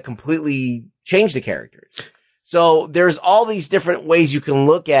kind of completely change the characters. So there's all these different ways you can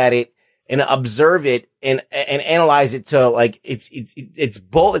look at it and observe it and analyze it to, like, it's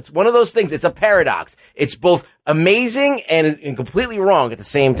both, it's one of those things. It's a paradox. It's both amazing and completely wrong at the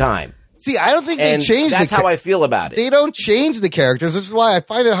same time. See, I don't think they changed that's how I feel about it. They don't change the characters. This is why I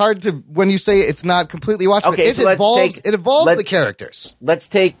find it hard to, when you say it's not completely Watchmen, Okay, it so evolves the characters. Let's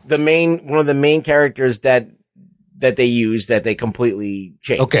take one of the main characters that they use that they completely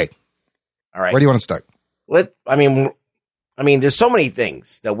change. Okay. All right. Where do you want to start? I mean, there's so many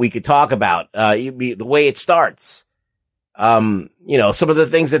things that we could talk about. The way it starts, some of the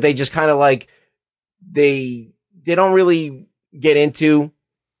things that they just kind of like, they don't really get into.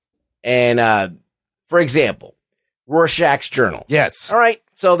 And, for example, Rorschach's journal. Yes. All right.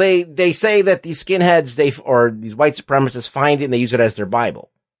 So they say that these skinheads, or these white supremacists find it and they use it as their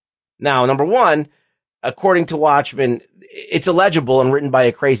Bible. Now, number one, according to Watchmen, it's illegible and written by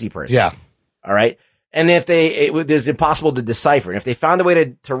a crazy person. Yeah. All right. And if it's impossible to decipher. And if they found a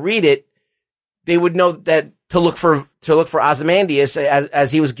way to read it, they would know that to look for Ozymandias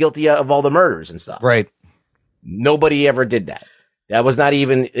as he was guilty of all the murders and stuff. Right. Nobody ever did that. That was not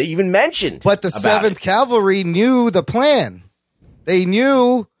even mentioned. But the 7th Cavalry knew the plan. They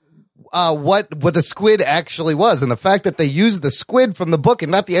knew what the squid actually was. And the fact that they used the squid from the book and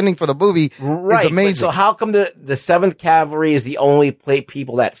not the ending for the movie is amazing. So how come the 7th Cavalry is the only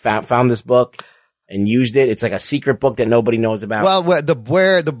people that found this book and used it? It's like a secret book that nobody knows about. Well,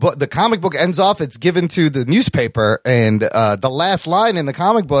 the comic book ends off, it's given to the newspaper, and the last line in the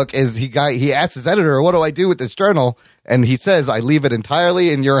comic book is he asks his editor, "What do I do with this journal?" And he says, "I leave it entirely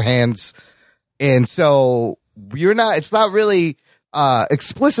in your hands." And so it's not really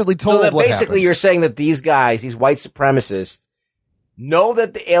explicitly told. So that what basically happens. You're saying that these guys, these white supremacists, know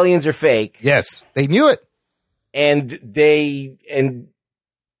that the aliens are fake. Yes, they knew it, and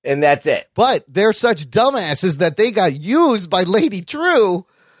that's it. But they're such dumbasses that they got used by Lady True.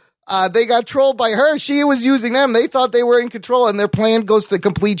 They got trolled by her. She was using them. They thought they were in control, and their plan goes to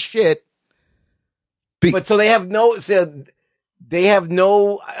complete shit. But so they know that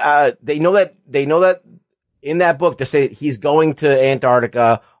in that book to say he's going to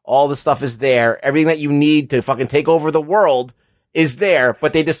Antarctica, all the stuff is there. Everything that you need to fucking take over the world is there,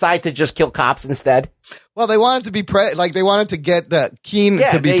 but they decide to just kill cops instead. Well, they wanted to be they wanted to get Keene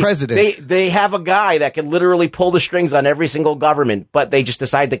to be president. They have a guy that can literally pull the strings on every single government, but they just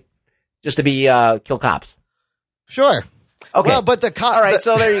decide to be kill cops. Sure. Okay. Well, but all right,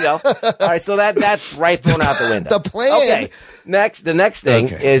 so there you go. All right, so that's right thrown out the window. The plan. Okay. The next thing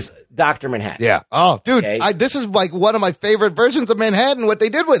is Dr. Manhattan. Yeah. Oh, dude, Okay. This is like one of my favorite versions of Manhattan. What they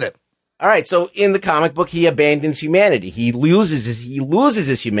did with it. All right, so in the comic book, he abandons humanity. He loses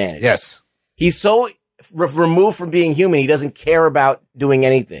his humanity. Yes. He's so removed from being human, he doesn't care about doing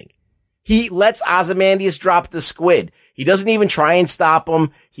anything. He lets Ozymandias drop the squid. He doesn't even try and stop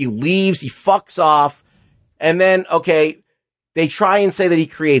him. He leaves. He fucks off. And then, okay, they try and say that he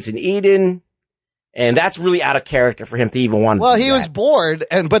creates an Eden. And that's really out of character for him to even want to do he was bored,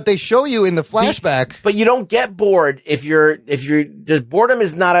 but they show you in the flashback. But you don't get bored if you're, boredom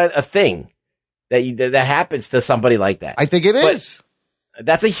is not a thing that happens to somebody like that. I think it is.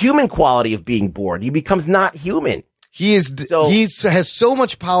 That's a human quality of being bored. He becomes not human. He has so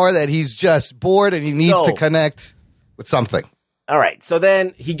much power that he's just bored and he needs to connect with something. All right. So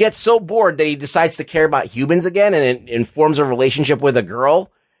then he gets so bored that he decides to care about humans again and forms a relationship with a girl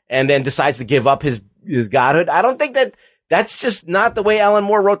and then decides to give up his godhood. I don't think that's just not the way Alan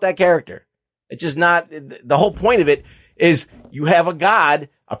Moore wrote that character. It's just not. The whole point of it is you have a god,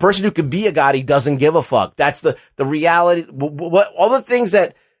 a person who could be a god. He doesn't give a fuck. That's the reality. What all the things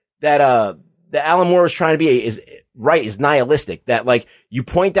that Alan Moore was trying to be is nihilistic. That like you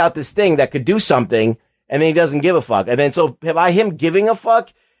point out this thing that could do something and then he doesn't give a fuck. And then so by him giving a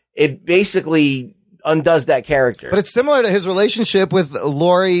fuck, it basically undoes that character. But it's similar to his relationship with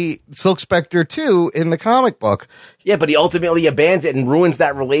Laurie Silk Spectre 2 in the comic book. Yeah, but he ultimately abandons it and ruins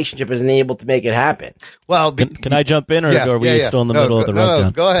that relationship, isn't able to make it happen. Well, can I jump in, or are we still in the middle of the rundown?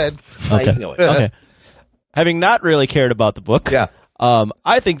 No, go ahead. Okay. Okay. Having not really cared about the book,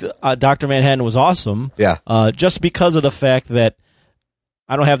 I think Dr. Manhattan was awesome. Yeah. Just because of the fact that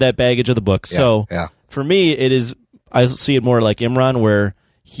I don't have that baggage of the book. So for me, I see it more like Imran, where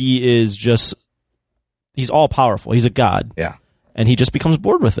he is just, he's all powerful. He's a god. Yeah. And he just becomes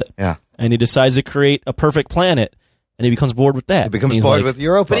bored with it. Yeah. And he decides to create a perfect planet, and he becomes bored with that. He becomes bored with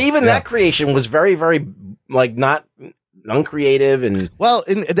Europa. But even that creation was very, very, like, not uncreative and... Well,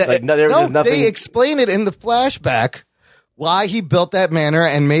 there's nothing... they explain it in the flashback why he built that manor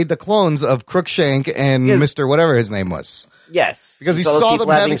and made the clones of Crookshank and Mr. whatever his name was. Yes. Because he saw them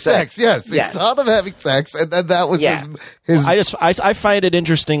having sex. Yes. He saw them having sex, and then that was his... I find it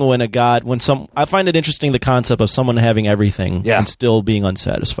interesting when I find it interesting the concept of someone having everything and still being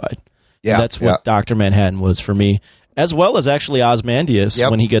unsatisfied. Yeah. And that's what Dr. Manhattan was for me, as well as actually Ozymandias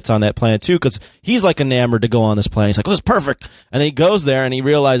when he gets on that planet too, because he's like enamored to go on this planet. He's like, oh, this is perfect. And then he goes there and he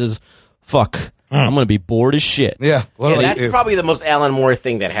realizes, fuck, I'm going to be bored as shit. Yeah. That's probably the most Alan Moore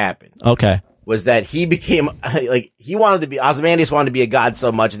thing that happened. Okay. Was that he became, like, Ozymandias wanted to be a god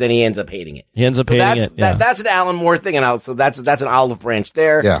so much, then he ends up hating it. He ends up hating it. That's an Alan Moore thing, and so that's an olive branch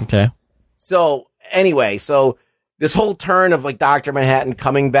there. Yeah. Okay. So, anyway, this whole turn of, like, Dr. Manhattan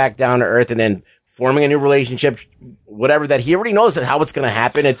coming back down to Earth and then forming a new relationship, whatever, that he already knows how it's going to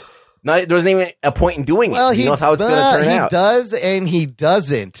happen. There wasn't even a point in doing it. Well, he knows how it's going to turn out. He does and he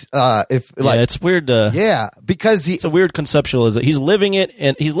doesn't. It's weird. Because it's a weird conceptualization. He's living it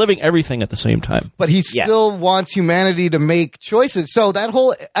and he's living everything at the same time. But he still wants humanity to make choices. So that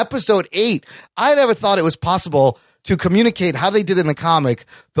whole episode 8, I never thought it was possible to communicate how they did in the comic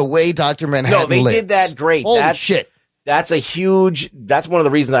the way Dr. Manhattan No, they did that great. Holy shit. That's one of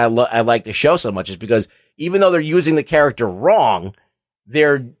the reasons I like the show so much, is because even though they're using the character wrong,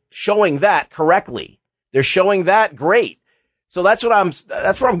 they're showing that correctly. They're showing that great. So that's what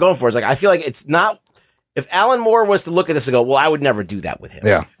I'm going for. It's like, I feel like it's not, if Alan Moore was to look at this and go, well, I would never do that with him.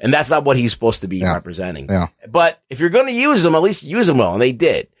 Yeah. And that's not what he's supposed to be representing. Yeah. But if you're going to use him, at least use him well. And they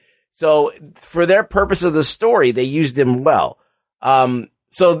did. So for their purpose of the story, they used him well.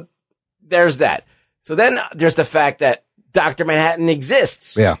 So there's that. So then there's the fact that Dr. Manhattan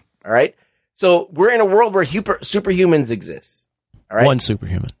exists. Yeah. All right. So we're in a world where superhumans exist. All right. One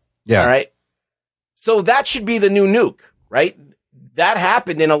superhuman. Yeah. All right. So that should be the new nuke, right? That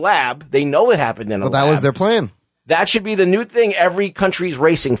happened in a lab. They know it happened in a lab. That was their plan. That should be the new thing every country's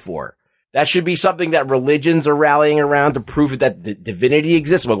racing for. That should be something that religions are rallying around to prove that the divinity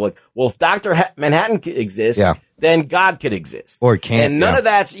exists. Well, if Dr. Manhattan exists, then God could exist. Or it can't. And none of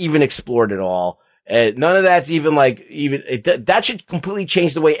that's even explored at all. None of that's even that should completely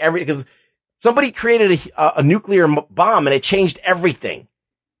change the way because somebody created a nuclear bomb and it changed everything.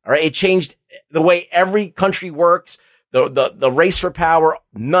 All right. It changed the way every country works, the race for power,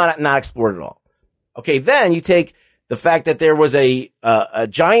 not explored at all. Okay. Then you take the fact that there was a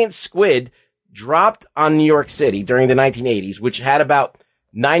giant squid dropped on New York City during the 1980s, which had about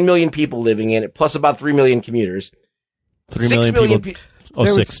 9 million people living in it, plus about 3 million commuters. 3 million people.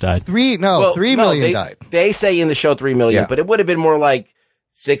 6 died. 3 million died. They say in the show 3 million, but it would have been more like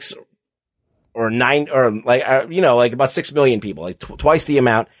 6 or 9 or like about 6 million people, like twice the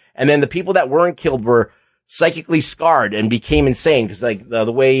amount. And then the people that weren't killed were psychically scarred and became insane because like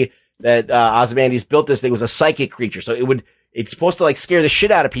the way that Ozymandias built this thing was a psychic creature. So it's supposed to like scare the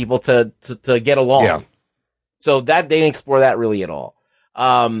shit out of people to get along. Yeah. So that they didn't explore that really at all.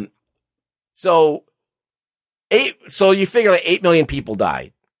 So you figure like 8 million people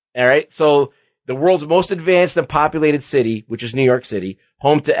died. All right. So the world's most advanced and populated city, which is New York City,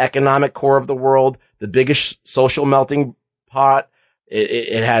 home to economic core of the world, the biggest social melting pot.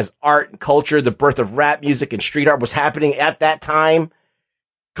 It has art and culture. The birth of rap music and street art was happening at that time.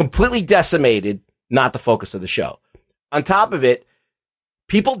 Completely decimated, not the focus of the show. On top of it,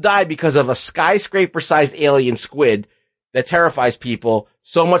 people died because of a skyscraper-sized alien squid that terrifies people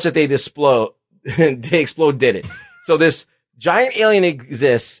so much that they explode. Did it. So this giant alien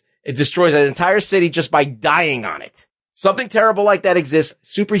exists. It destroys an entire city just by dying on it. Something terrible like that exists.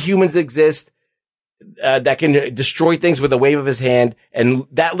 Superhumans exist that can destroy things with a wave of his hand. And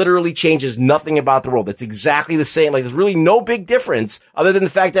that literally changes nothing about the world. It's exactly the same. Like there's really no big difference other than the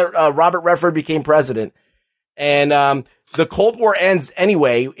fact that Robert Redford became president. And the Cold War ends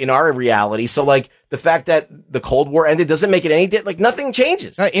anyway in our reality. So like the fact that the Cold War ended doesn't make it any like nothing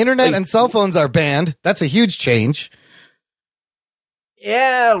changes. Internet and cell phones are banned. That's a huge change.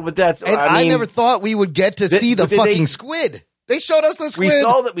 Yeah, but that's. And I never thought we would get to see the fucking squid. They showed us the squid.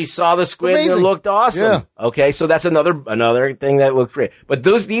 We saw the squid and it looked awesome. Yeah. Okay, so that's another thing that looked great. But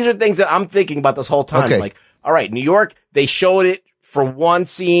these are things that I'm thinking about this whole time. Okay. Like, all right, New York, they showed it for one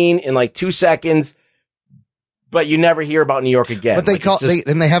scene in like 2 seconds, but you never hear about New York again. But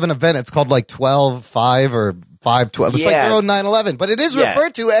they have an event. It's called like 12/5 or 5/12. It's like their own 9/11, but it is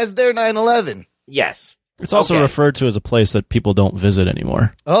referred to as their 9/11. Yes. It's also referred to as a place that people don't visit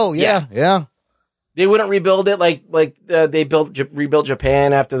anymore. Oh yeah. They wouldn't rebuild it like they rebuilt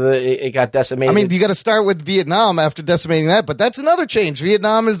Japan after it got decimated. I mean, you got to start with Vietnam after decimating that, but that's another change.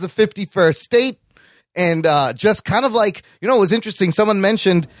 Vietnam is the 51st state, and just kind of like, it was interesting. Someone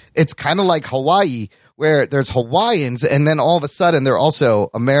mentioned it's kind of like Hawaii, where there's Hawaiians, and then all of a sudden they're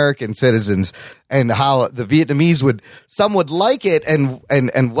also American citizens, and how the Vietnamese some would like it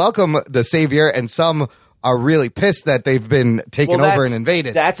and welcome the savior, and some are really pissed that they've been taken over and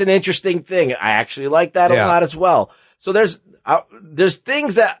invaded. That's an interesting thing. I actually like that a lot as well. So there's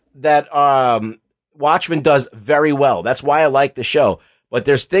things that Watchmen does very well. That's why I like the show. But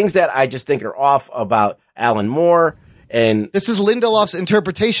there's things that I just think are off about Alan Moore. And this is Lindelof's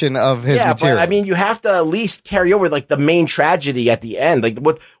interpretation of his material. But I mean, you have to at least carry over like the main tragedy at the end. Like,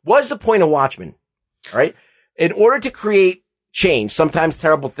 what was the point of Watchmen? All right. In order to create change, sometimes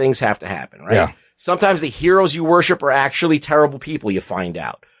terrible things have to happen, right? Yeah. Sometimes the heroes you worship are actually terrible people, you find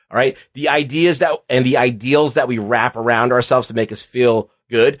out. All right. The ideas and the ideals that we wrap around ourselves to make us feel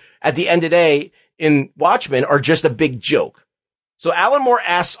good at the end of the day in Watchmen are just a big joke. So Alan Moore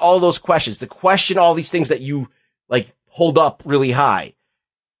asks all those questions to question all these things that you like hold up really high.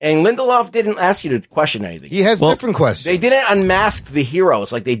 And Lindelof didn't ask you to question anything. He has different questions. They didn't unmask the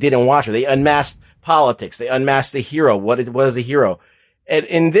heroes like they did in Watchmen. They unmasked politics. They unmasked the hero. What is a hero? And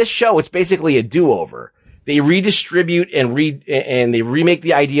in this show, it's basically a do-over. They redistribute and they remake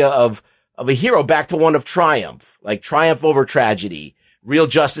the idea of a hero back to one of triumph, like triumph over tragedy. Real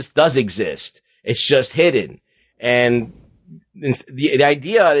justice does exist. It's just hidden. And the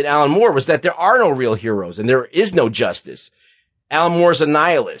idea in Alan Moore was that there are no real heroes and there is no justice. Alan Moore's a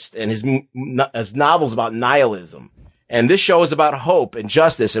nihilist, and his novel's about nihilism. And this show is about hope and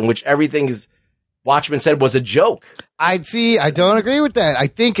justice, in which everything is, Watchmen said, was a joke. I don't agree with that. I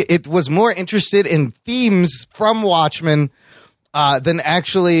think it was more interested in themes from Watchmen than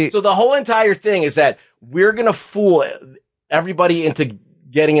actually. So the whole entire thing is that we're going to fool everybody into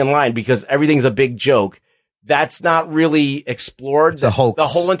getting in line because everything's a big joke. That's not really explored. It's a hoax.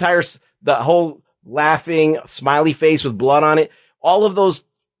 The whole laughing smiley face with blood on it. All of those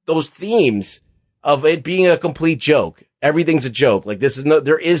themes of it being a complete joke. Everything's a joke. Like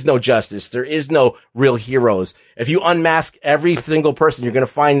there is no justice. There is no real heroes. If you unmask every single person, you're going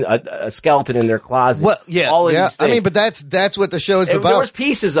to find a skeleton in their closet. Well, yeah, all of these things. I mean, but that's what the show is about. There was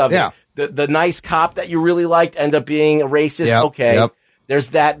pieces of it. The nice cop that you really liked end up being a racist. Yep, okay. Yep. There's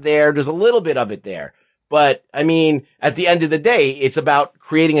that there. There's a little bit of it there. But I mean, at the end of the day, it's about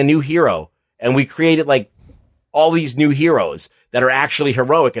creating a new hero. And we created like all these new heroes that are actually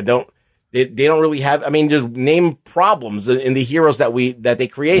heroic and they don't really have, I mean, just name problems in the heroes that they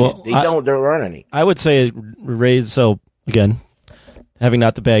created. Well, there aren't any. I would say it raises, so again, having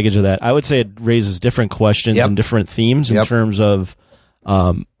not the baggage of that, I would say it raises different questions and different themes in terms of,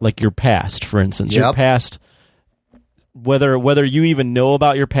 like your past, for instance. Your past, whether you even know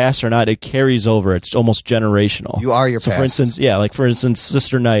about your past or not, it carries over. It's almost generational. You are your past. For instance,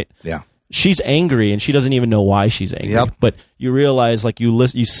 Sister Night. Yeah. she's angry and she doesn't even know why she's angry. Yep. But you realize, like,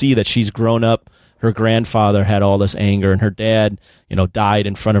 you see that she's grown up. Her grandfather had all this anger, and her dad, died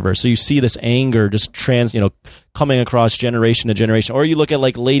in front of her. So you see this anger just coming across generation to generation. Or you look at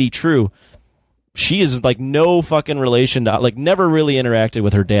like Lady True. She is like no fucking relation to, like, never really interacted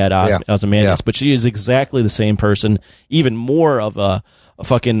with her dad, Ozymandias, but she is exactly the same person, even more of a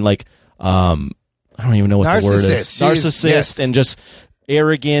fucking, like, I don't even know what the word is. Narcissist and just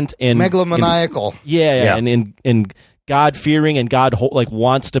arrogant and megalomaniacal. And God-fearing and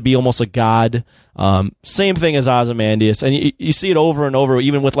wants to be almost a god. Same thing as Ozymandias, and you see it over and over,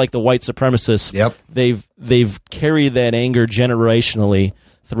 even with like the white supremacists. Yep, they've carried that anger generationally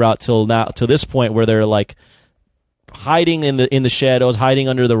throughout till this point, where they're like hiding in the shadows, hiding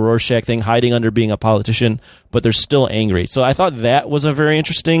under the Rorschach thing, hiding under being a politician, but they're still angry. So I thought that was a very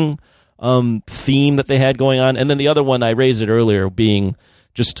interesting theme that they had going on. And then the other one, I raised it earlier, being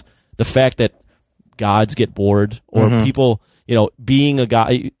just the fact that gods get bored, or people, being a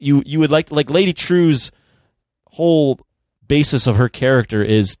god. You would like Lady True's whole basis of her character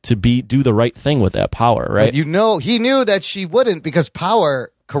is to do the right thing with that power, right? But he knew that she wouldn't, because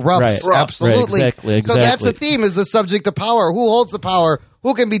power corrupts. Right. Absolutely. Right, exactly. So that's the theme, is the subject of power. Who holds the power?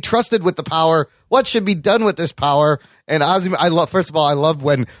 Who can be trusted with the power? What should be done with this power? And Ozzy, I love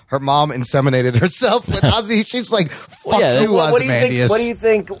when her mom inseminated herself with Ozzy. She's like, fuck you, Ozymandias. What do you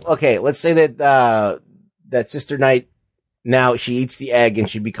think? Okay, let's say that that Sister Night, now she eats the egg and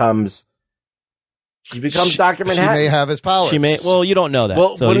she becomes Dr. Manhattan. She may have his powers. Well, you don't know that.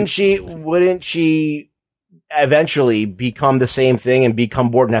 Well, wouldn't she eventually become the same thing and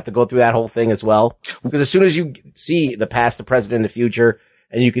become bored and have to go through that whole thing as well? Because as soon as you see the past, the present, and the future,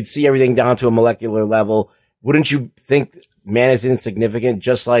 and you could see everything down to a molecular level, wouldn't you think man is insignificant?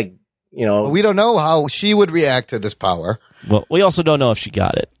 Just like, we don't know how she would react to this power. Well, we also don't know if she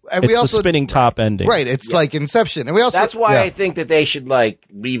got it. And it's the spinning top ending, right? It's like Inception, and that's why I think that they should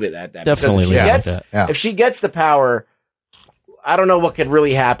leave it at that. Definitely leave it at that. If she gets the power, I don't know what could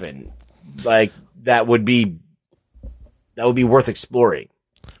really happen. Like that would be worth exploring.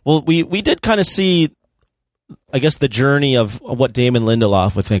 Well, we did kind of see, I guess, the journey of what Damon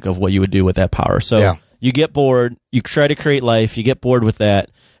Lindelof would think of what you would do with that power. So you get bored, you try to create life, you get bored with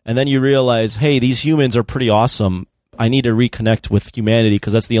that, and then you realize, hey, these humans are pretty awesome. I need to reconnect with humanity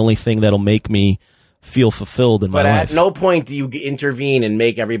because that's the only thing that'll make me feel fulfilled in my life. But at no point do you intervene and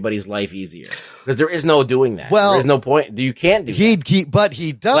make everybody's life easier, because there is no doing that. Well, there is no point. You can't do that. But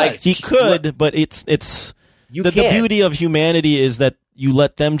he does. He could, but it's the beauty of humanity is that you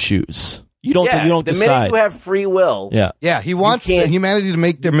let them choose. You don't the decide. The minute you have free will. Yeah. He wants humanity to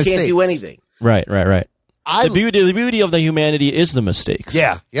make their mistakes. Can't do anything. Right. The beauty of the humanity is the mistakes.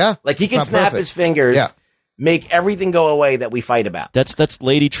 Yeah. Like he can snap his fingers. Yeah. Make everything go away that we fight about. That's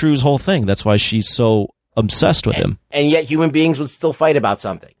Lady True's whole thing. That's why she's so obsessed with him. And yet human beings would still fight about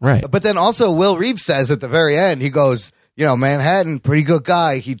something. Right. But then also Will Reeves says at the very end, he goes, Manhattan, pretty good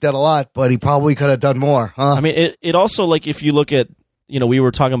guy. He did a lot, but he probably could have done more. Huh? I mean, it also, like, if you look at, we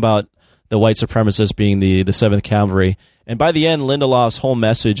were talking about the white supremacists being the 7th Cavalry, and by the end, Lindelof's whole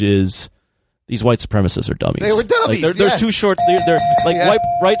message is these white supremacists are dummies. They were dummies. Like, they're too short. They're like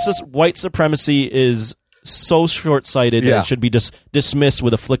white supremacy is so short-sighted that it should be just dismissed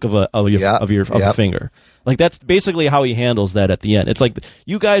with a flick of a finger. Like, that's basically how he handles that at the end. It's like,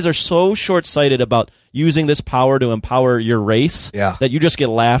 you guys are so short-sighted about using this power to empower your race that you just get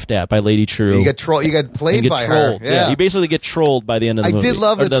laughed at by Lady True. You get played by trolled. her. Yeah. You basically get trolled by the end of the movie. I did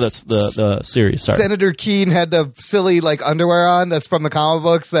love the series. Sorry. Senator Keene had the silly underwear on that's from the comic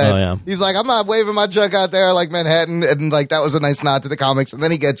books that he's like, I'm not waving my junk out there like Manhattan, and that was a nice nod to the comics, and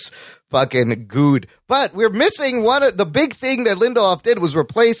then he gets fucking gooed. But we're missing the big thing that Lindelof did was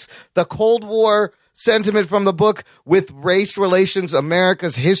replace the Cold War sentiment from the book with race relations,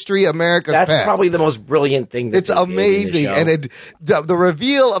 America's history, America's past. That's probably the most brilliant thing. It's amazing. And the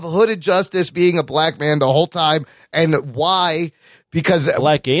reveal of Hooded Justice being a black man the whole time, and why, because a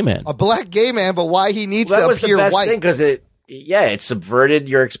black gay man, but why he needs to appear white. That was the best thing, because it subverted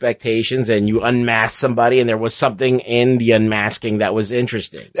your expectations, and you unmasked somebody, and there was something in the unmasking that was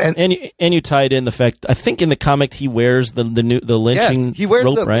interesting. And you tied in the fact, I think in the comic he wears the lynching he wears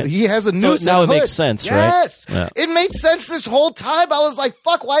rope, right? He has a noose. So now it makes sense, right? Yes, it made sense this whole time. I was like,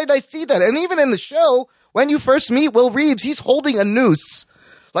 "Fuck, why did I see that?" And even in the show, when you first meet Will Reeves, he's holding a noose.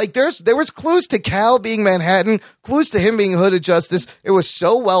 Like there was clues to Cal being Manhattan, clues to him being Hooded Justice. It was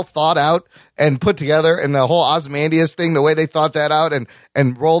so well thought out and put together, and the whole Ozymandias thing, the way they thought that out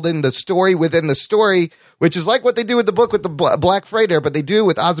and rolled in the story within the story, which is like what they do with the book with the Black Freighter, but they do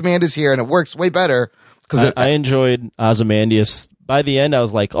with Ozymandias here, and it works way better. I enjoyed Ozymandias by the end, I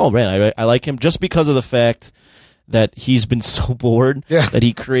was like, oh man, I like him just because of the fact that he's been so bored that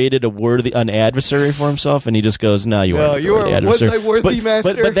he created an adversary for himself, and he just goes, "No, you are the adversary." Was I worthy,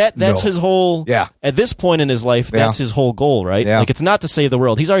 master? But that's his whole. Yeah. At this point in his life, that's his whole goal, right? Yeah. Like it's not to save the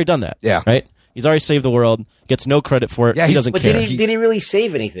world. He's already done that. Yeah. Right. He's already saved the world. Gets no credit for it. Yeah, he doesn't care. Did he really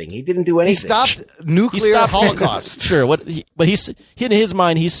save anything? He didn't do anything. He stopped nuclear holocaust. Sure. But in his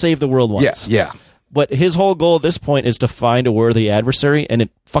mind, he saved the world once. Yeah. But his whole goal at this point is to find a worthy adversary, and it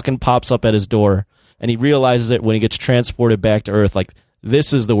fucking pops up at his door. And he realizes it when he gets transported back to Earth, like,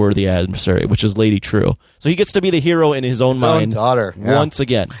 this is the worthy adversary, which is Lady True. So he gets to be the hero in his own mind daughter. once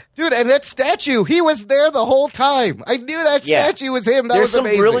again. Dude, and that statue, he was there the whole time. I knew that statue was him. That There's was some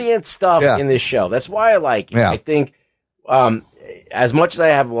amazing. brilliant stuff in this show. That's why I like it. Yeah. I think as much as I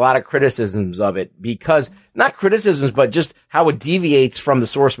have a lot of criticisms of it, because not criticisms, but just how it deviates from the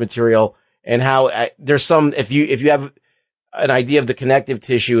source material and how there's some, if you have an idea of the connective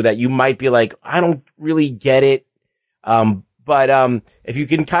tissue that you might be like, I don't really get it. But if you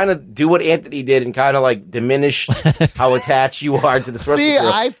can kind of do what Anthony did and kind of like diminish how attached you are to the source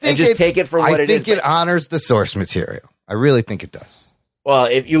material and just take it for what it is. I think it honors the source material. I really think it does. Well,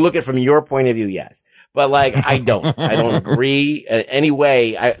 if you look at it from your point of view, yes. But like, I don't agree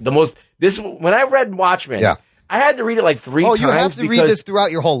anyway. When I read Watchmen, I had to read it like 3 times. Oh, you have to read this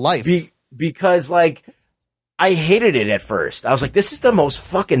throughout your whole life. Because like, I hated it at first. I was like, this is the most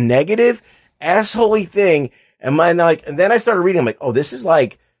fucking negative, assholey thing. And then I started reading. I'm like, oh, this is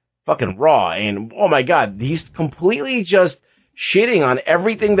like fucking raw. And oh my God, he's completely just shitting on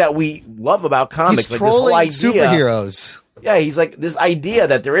everything that we love about comics. He's trolling superheroes. Yeah, he's like this idea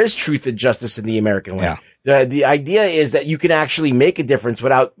that there is truth and justice in the American way. Yeah. The idea is that you can actually make a difference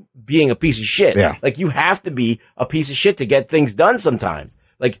without being a piece of shit. Yeah. Like you have to be a piece of shit to get things done sometimes.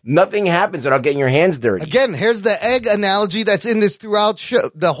 Like nothing happens without getting your hands dirty. Again, here's the egg analogy that's in this throughout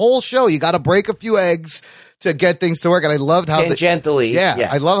the whole show. You got to break a few eggs to get things to work. And I loved how tangentially.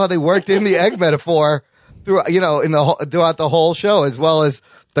 I love how they worked in the egg metaphor throughout the whole show, as well as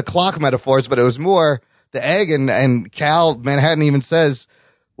the clock metaphors. But it was more the egg, and Cal Manhattan even says,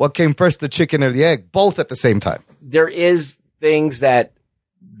 "What came first, the chicken or the egg?" Both at the same time. There is things that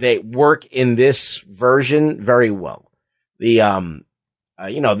they work in this version very well. The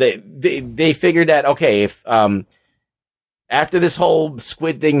they figured that, okay, if after this whole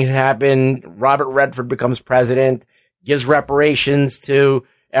squid thing happened, Robert Redford becomes president, gives reparations to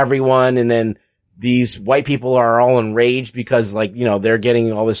everyone, and then these white people are all enraged because, like, they're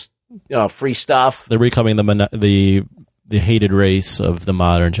getting all this free stuff. They're becoming the hated race of the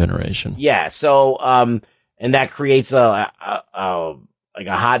modern generation. Yeah. So and that creates a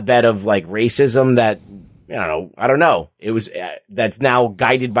hotbed of like racism that, I don't know. It was that's now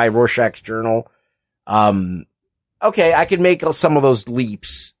guided by Rorschach's journal. Okay, I could make some of those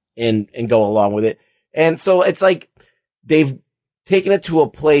leaps and go along with it. And so it's like they've taken it to a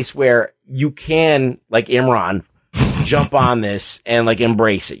place where you can, like Imran, jump on this and like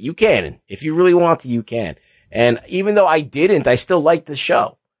embrace it. You can. If you really want to, you can. And even though I didn't, I still like the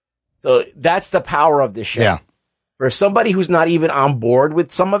show. So that's the power of this show. Yeah. For somebody who's not even on board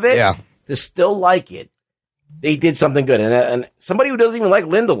with some of it, to still like it, they did something good. And somebody who doesn't even like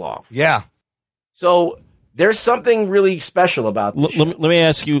Lindelof. Yeah. So there's something really special about this show. Let me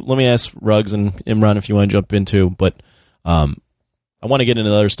ask Ruggs and Imran if you want to jump into, but I want to get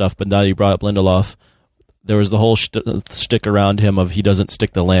into other stuff, but now you brought up Lindelof, there was the whole stick around him of he doesn't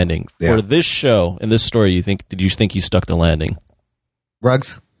stick the landing. Yeah. For this show and this story, did you think he stuck the landing?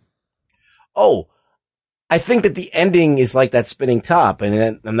 Ruggs? Oh, I think that the ending is like that spinning top,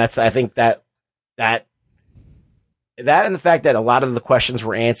 and that's, I think that and the fact that a lot of the questions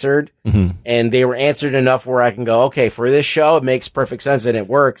were answered, and they were answered enough where I can go, okay, for this show, it makes perfect sense and it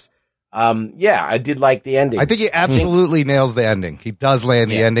works. I did like the ending. I think he absolutely nails the ending. He does land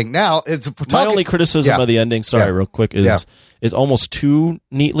the ending. Now, my only criticism of the ending, real quick, is almost too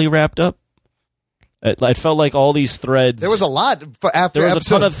neatly wrapped up. It felt like all these threads. There was a lot after. There was a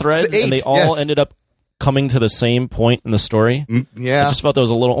ton of threads, and they all ended up coming to the same point in the story. Yeah, I just felt that was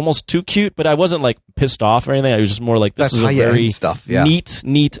a little almost too cute, but I wasn't like pissed off or anything. I was just more like, this is a very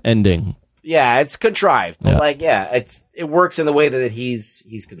neat ending. Yeah, it's contrived, but it works in the way that he's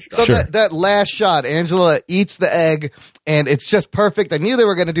constructed. So that last shot, Angela eats the egg, and it's just perfect. I knew they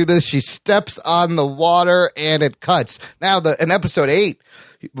were going to do this. She steps on the water, and it cuts. Now, in episode 8,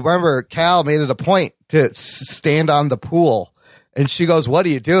 remember, Cal made it a point to stand on the pool, and she goes, "What are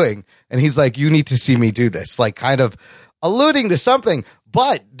you doing?" And he's like, "You need to see me do this," like kind of alluding to something.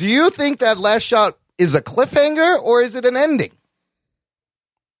 But do you think that last shot is a cliffhanger, or is it an ending?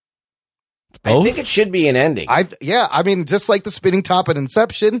 Both? I think it should be an ending. I mean, just like the spinning top in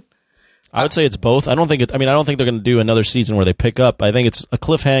Inception. I would say it's both. I don't think they're going to do another season where they pick up. I think it's a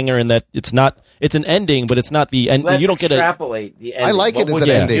cliffhanger in that it's an ending, but it's not the end. Let's you don't get extrapolate the ending. I like what it as would an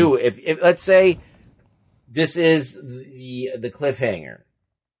you ending. do if let's say this is the cliffhanger.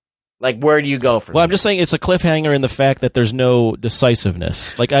 Like, where do you go from Well, here? I'm just saying it's a cliffhanger in the fact that there's no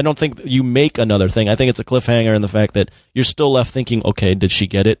decisiveness. Like, I don't think you make another thing. I think it's a cliffhanger in the fact that you're still left thinking, okay, did she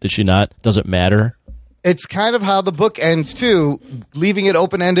get it? Did she not? Does it matter? It's kind of how the book ends, too, leaving it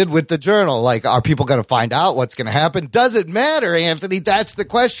open-ended with the journal. Like, are people going to find out what's going to happen? Does it matter, Anthony? That's the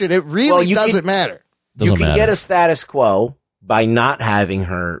question. It really doesn't matter. Doesn't you can matter. get a status quo by not having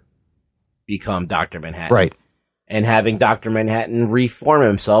her become Dr. Manhattan. Right. And having Dr. Manhattan reform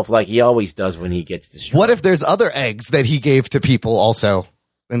himself like he always does when he gets destroyed. What if there's other eggs that he gave to people also?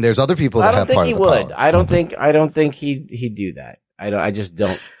 And there's other people that have part of the power. I don't think he'd do that. I just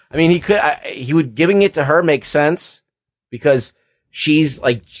don't. I mean, he would, giving it to her makes sense because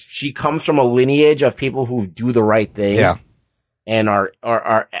she comes from a lineage of people who do the right thing. Yeah. And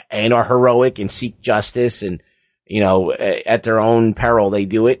are heroic and seek justice and, at their own peril, they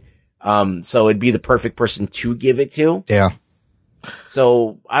do it. So it'd be the perfect person to give it to. Yeah.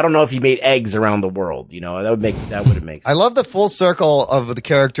 So I don't know if he made eggs around the world, that would make sense. I love the full circle of the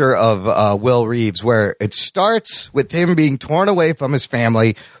character of Will Reeves, where it starts with him being torn away from his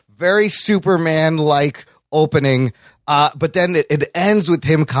family, very Superman-like opening, but then it ends with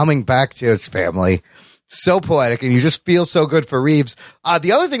him coming back to his family. So poetic, and you just feel so good for Reeves.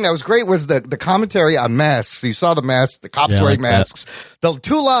 The other thing that was great was the commentary on masks. You saw the masks, the cops wearing masks. The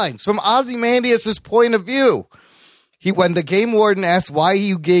 2 lines from Ozymandias' point of view. When the game warden asks why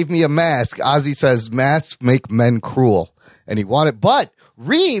you gave me a mask, Ozzy says, masks make men cruel. And he wanted, but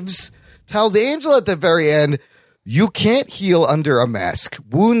Reeves tells Angela at the very end, you can't heal under a mask.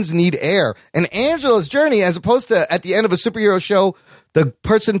 Wounds need air. And Angela's journey, as opposed to at the end of a superhero show, the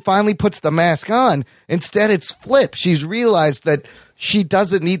person finally puts the mask on. Instead, it's flipped. She's realized that she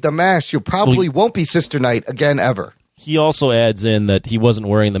doesn't need the mask. She probably won't be Sister Night again ever. He also adds in that he wasn't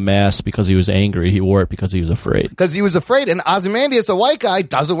wearing the mask because he was angry. He wore it because he was afraid. Because he was afraid. And Ozymandias, a white guy,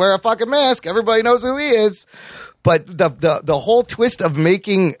 doesn't wear a fucking mask. Everybody knows who he is. But the whole twist of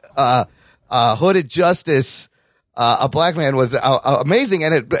making Hooded Justice a black man was amazing.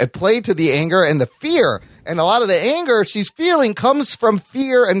 And it played to the anger and the fear. And a lot of the anger she's feeling comes from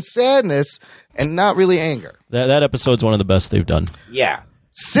fear and sadness and not really anger. That episode's one of the best they've done. Yeah.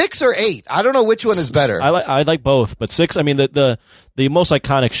 6 or 8. I don't know which one is better. I like both, but 6. I mean, the most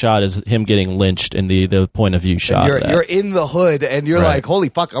iconic shot is him getting lynched in the point of view shot. You're in the hood, and you're like, "Holy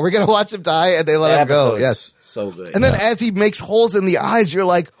fuck, are we gonna watch him die?" And they let him go. Yes, so good. And then as he makes holes in the eyes, you're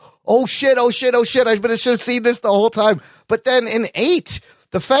like, "Oh shit! Oh shit! Oh shit! I should have seen this the whole time." But then in 8.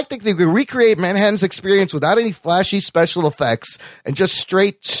 The fact that they could recreate Manhattan's experience without any flashy special effects and just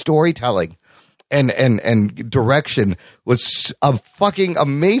straight storytelling and direction was fucking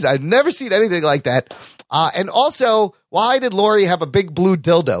amazing. I've never seen anything like that. And also, why did Laurie have a big blue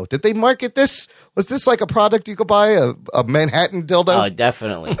dildo? Did they market this? Was this like a product you could buy, a Manhattan dildo? Oh,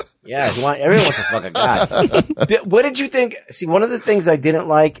 definitely. Yeah, everyone wants to fuck a guy. What did you think? See, one of the things I didn't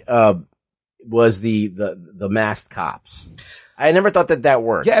like was the masked cops. I never thought that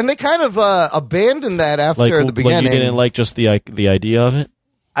worked. Yeah, and they kind of abandoned that after the beginning. Like you didn't like just the idea of it?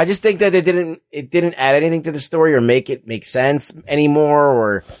 I just think that it didn't add anything to the story or make it make sense anymore.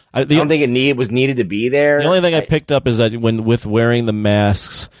 Or I don't think it was needed to be there. The only thing I picked up is that with wearing the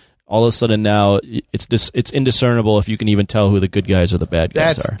masks, all of a sudden now it's indiscernible if you can even tell who the good guys or the bad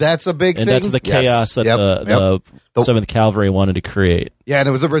guys are. That's a big thing. And that's the chaos that the 7th Cavalry wanted to create. Yeah, and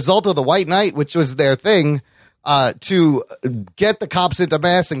it was a result of the White Knight, which was their thing, to get the cops into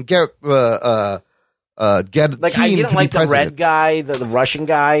mass and get like I didn't like the red guy, the Russian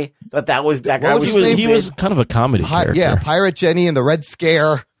guy. That guy was kind of a comedy character. Yeah, Pirate Jenny and the Red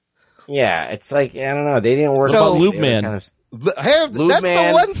Scare. Yeah, it's like I don't know. They didn't work. So Lube Man. That's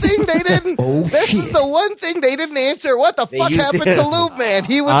the one thing they didn't. This is the one thing they didn't answer. What the fuck happened to Lube Man?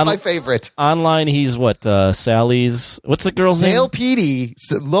 He was my favorite. Online, he's Sally's. What's the girl's name? Dale Petey,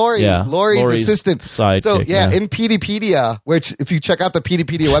 Laurie's assistant. Sidekick, in Peteypedia, which if you check out the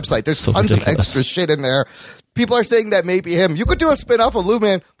Peteypedia website, there's tons of extra shit in there. People are saying that may be him. You could do a spin-off of Lube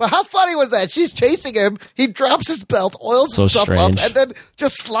Man, but how funny was that? She's chasing him. He drops his belt, oils stuff up, and then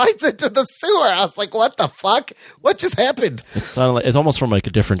just slides into the sewer. I was like, what the fuck? What just happened? It's almost from like a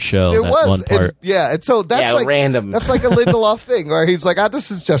different show. It was. One part. And so that's like random. That's like a Lindelof thing where he's like, this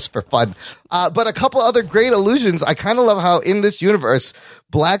is just for fun. But a couple other great allusions. I kind of love how in this universe,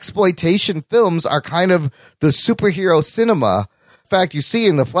 blaxploitation films are kind of the superhero cinema. Fact, you see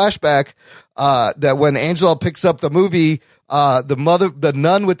in the flashback, that when Angela picks up the movie, the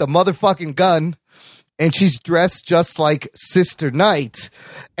nun with the motherfucking gun, and she's dressed just like Sister Night.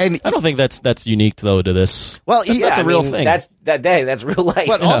 And I don't think that's unique though to this. Well, that's a real thing. That's real life.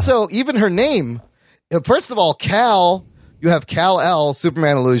 But also, even her name. First of all, Kal. You have Kal-El,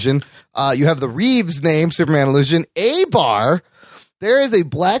 Superman illusion. You have the Reeves name, Superman illusion. A-Bar. There is a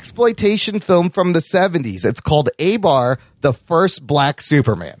blaxploitation film from the 70s. It's called A-Bar, the first black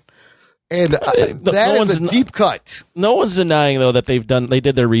Superman. And that is a deep cut. No one's denying though that they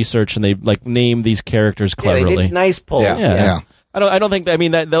did their research and they like named these characters cleverly. They did nice polls. Yeah. I don't think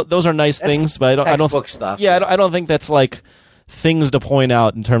those are nice things, but I don't textbook stuff. Yeah, I don't think that's like things to point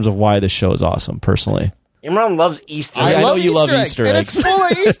out in terms of why this show is awesome. Personally, Imran loves Easter eggs. I know you love Easter eggs, and it's full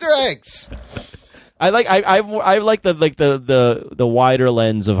of Easter eggs. I like the wider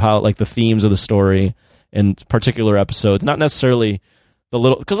lens of how like the themes of the story in particular episodes, not necessarily the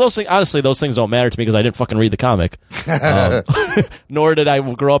little, because those things, honestly, those things don't matter to me because I didn't fucking read the comic, nor did I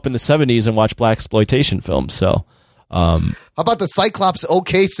grow up in the 70s and watch blaxploitation films. So, how about the Cyclops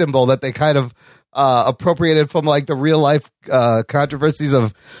OK symbol that they kind of appropriated from like the real life controversies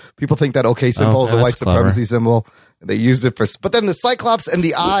of people think that OK symbol is a white supremacy symbol. And they used it for, but then the Cyclops and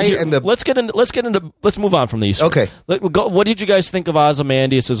the eye and the. Let's move on from these. Okay. What did you guys think of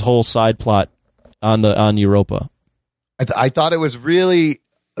Ozymandias' whole side plot on Europa? I thought it was really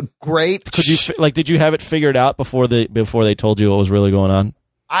great. Did you have it figured out before they told you what was really going on?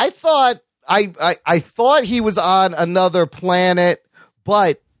 I thought I thought he was on another planet,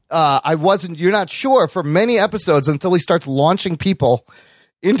 but I wasn't. You're not sure for many episodes until he starts launching people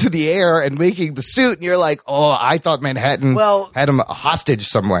into the air and making the suit, and you're like, oh, I thought Manhattan had him a hostage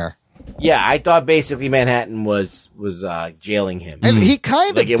somewhere. Yeah, I thought basically Manhattan was jailing him, and he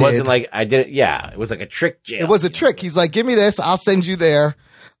kind of like it wasn't like I did it. Yeah, it was like a trick jail. It was a trick. He's like, give me this, I'll send you there.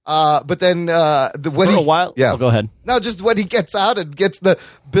 But then when for a while, go ahead. No, just when he gets out and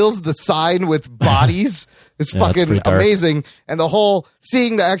builds the sign with bodies, it's fucking amazing. And the whole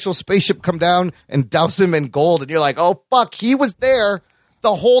seeing the actual spaceship come down and douse him in gold, and you're like, oh fuck, he was there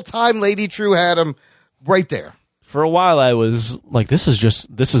the whole time. Lady True had him right there. For a while, I was like, this is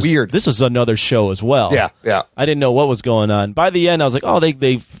weird. This is another show as well. Yeah. I didn't know what was going on. By the end, I was like, oh,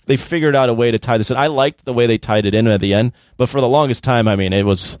 they figured out a way to tie this in. I liked the way they tied it in at the end, but for the longest time, I mean, it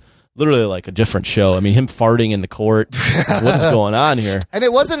was literally like a different show. I mean, him farting in the court. What is going on here? And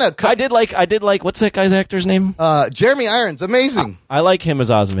it wasn't a. I did like. What's that guy's actor's name? Jeremy Irons. Amazing. I like him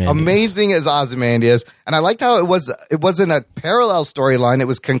as Ozymandias. Amazing as Ozymandias, and I liked how it wasn't a parallel storyline. It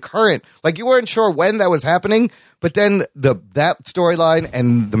was concurrent. Like you weren't sure when that was happening, but then that storyline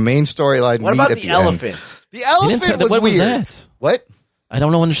and the main storyline. What about the elephant? The elephant was what weird. Was that? What? I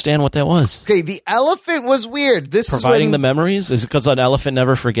don't understand what that was. Okay, the elephant was weird. This providing is the memories? Is it because an elephant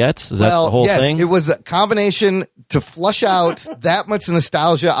never forgets? Is that the whole thing? It was a combination to flush out that much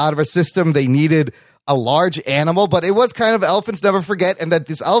nostalgia out of a system. They needed a large animal, but it was kind of elephants never forget, and that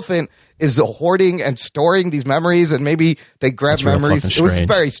this elephant is hoarding and storing these memories, and maybe they grab That's memories. It was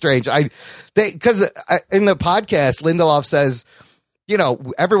very strange. Because in the podcast, Lindelof says, you know,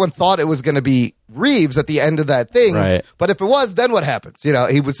 everyone thought it was going to be Reeves at the end of that thing, right? But if it was, then what happens? You know,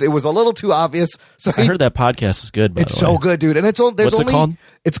 it was a little too obvious. So I heard that podcast is good. It's so good, dude. And what's it called?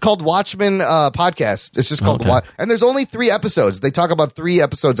 It's called Watchmen podcast. It's just called and there's only 3 episodes. They talk about 3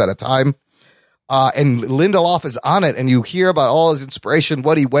 episodes at a time. And Lindelof is on it, and you hear about all his inspiration,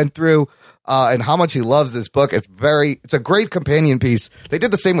 what he went through, and how much he loves this book. It's a great companion piece. They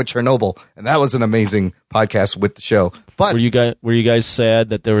did the same with Chernobyl, and that was an amazing podcast with the show. But were you guys sad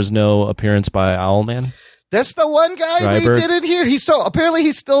that there was no appearance by Owlman? That's the one guy we didn't hear. Apparently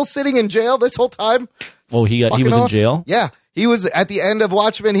he's still sitting in jail this whole time. Oh, he was in jail? Yeah. He was at the end of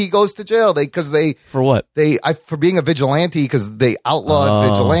Watchmen. He goes to jail for what? For being a vigilante, because they outlawed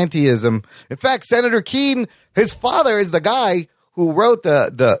vigilantism. In fact, Senator Keene, his father, is the guy who wrote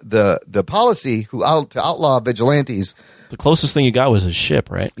the policy to outlaw vigilantes. The closest thing you got was his ship,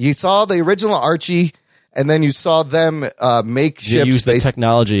 right? You saw the original Archie, and then you saw them make ships. Use the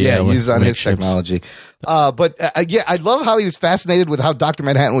technology. Use on his technology. But I love how he was fascinated with how Dr.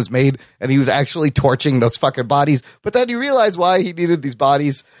 Manhattan was made, and he was actually torching those fucking bodies. But then you realize why he needed these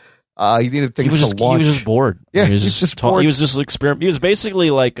bodies. He needed things to launch. He was just bored. Yeah, he was just bored. He was just experiment. He was basically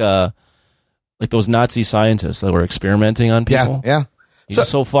like those Nazi scientists that were experimenting on people. Yeah. He's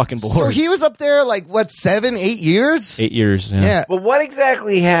so fucking bored. So he was up there like 7, 8 years? 8 years. Yeah. But what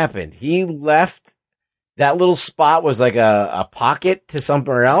exactly happened? He left. That little spot was like a pocket to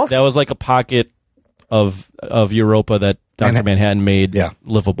somewhere else? That was like a pocket of Europa that Dr. Manhattan made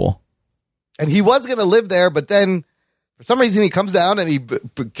livable. And he was going to live there, but then For some reason, he comes down and he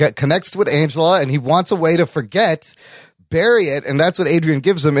connects with Angela, and he wants a way to forget, bury it, and that's what Adrian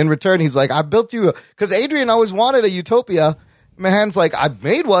gives him. In return, he's like, I built you, because Adrian always wanted a utopia. Mahan's like, I've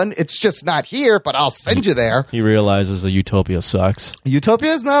made one. It's just not here, but I'll send you there. He realizes the utopia sucks.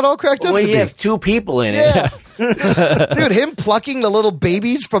 Utopia is not all cracked up When to you be. have two people in Yeah. it. Dude, him plucking the little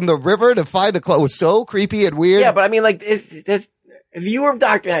babies from the river to find the clothes was so creepy and weird. Yeah, but I mean, like, if you were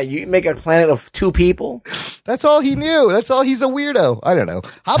Dr. Who, you make a planet of two people? That's all he knew. That's all. He's a weirdo. I don't know.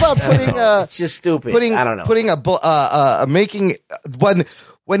 How about putting it's just stupid. I don't know. Putting making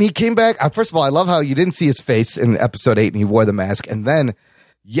when he came back. First of all, I love how you didn't see his face in episode 8 and he wore the mask, and then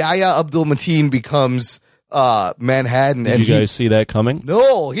Yahya Abdul-Mateen becomes Manhattan. Did and you guys see that coming?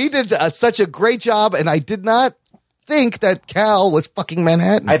 No, he did such a great job, and I did not think that Cal was fucking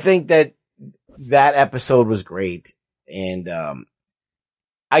Manhattan. I think that episode was great, and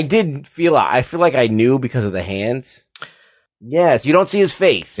I feel like I knew because of the hands. Yes, you don't see his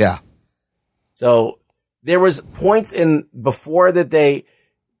face. Yeah. So there was points in before that they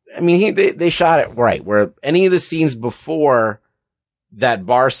shot it right where any of the scenes before that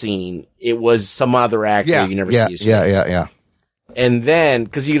bar scene, it was some other actor you never see his face. Yeah. And then,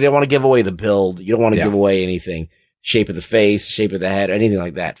 because you don't want to give away the build, you don't want to give away anything, shape of the face, shape of the head, anything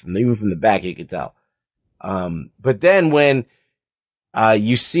like that. Even from the back, you could tell. But then when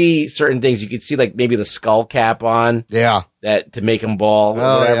you see certain things, you could see like maybe the skull cap on, that to make him bald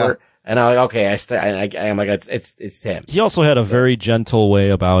or whatever. Yeah. And I'm like, okay, I'm like, it's him. He also had a very gentle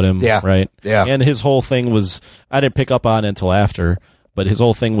way about him, right? Yeah. And his whole thing was, I didn't pick up on it until after, but his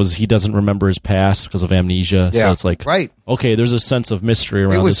whole thing was he doesn't remember his past because of amnesia. Yeah. So it's like, okay, there's a sense of mystery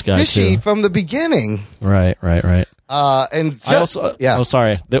around this guy, fishy too. from the beginning. Right. And I also, oh,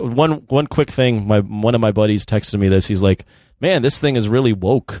 sorry. One quick thing. One of my buddies texted me this. He's like, man, this thing is really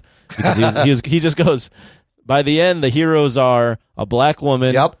woke. Because he just goes, by the end, the heroes are a black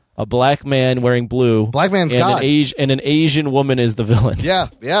woman, a black man wearing blue, black man's and God, an Asian woman is the villain. Yeah.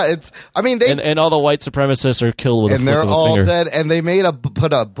 It's. I mean, and all the white supremacists are killed with a flick they're of a all finger. dead. And they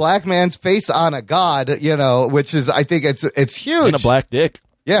put a black man's face on a god, which is, I think it's huge. And a black dick.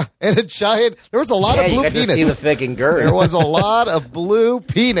 Yeah, and a giant. There was a lot of blue you got penis. to see the thick and girth. There was a lot of blue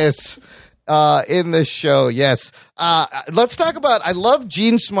penis in this show. Yes. Let's talk about. I love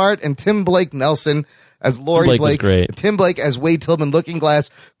Gene Smart and Tim Blake Nelson as Laurie Blake was great. Tim Blake as Wade Tillman, Looking Glass.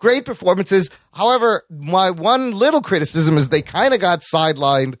 Great performances. However, my one little criticism is they kind of got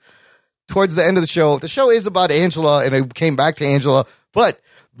sidelined towards the end of the show. The show is about Angela, and it came back to Angela, but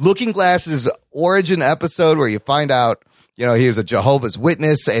Looking Glass's origin episode where you find out, he was a Jehovah's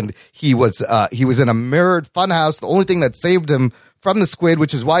Witness, and he was in a mirrored funhouse. The only thing that saved him from the squid,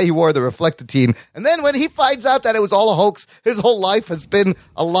 which is why he wore the reflectine. And then when he finds out that it was all a hoax, his whole life has been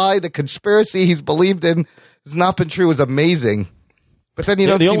a lie. The conspiracy he's believed in has not been true. Is amazing. But then you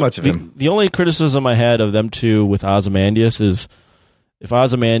don't see much of him. The only criticism I had of them two with Ozymandias is, if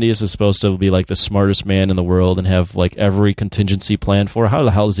Ozymandias is supposed to be like the smartest man in the world and have like every contingency planned for, how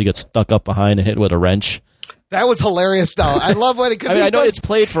the hell does he get stuck up behind and hit with a wrench? That was hilarious, though. I love when because I know it's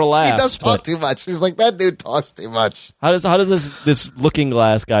played for laughs. He does talk too much. He's like, that dude talks too much. How does this Looking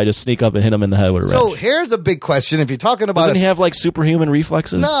Glass guy just sneak up and hit him in the head with a wrench? So here's a big question: if you're talking about, doesn't he have like superhuman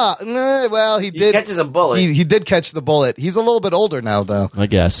reflexes? No. Well, he did. Catches a bullet. He did catch the bullet. He's a little bit older now, though. I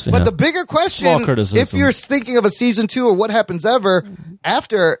guess. But the bigger question, small criticism, if you're thinking of a season 2 or what happens ever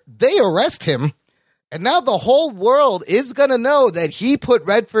after they arrest him. And now the whole world is going to know that he put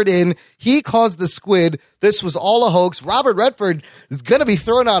Redford in. He caused the squid. This was all a hoax. Robert Redford is going to be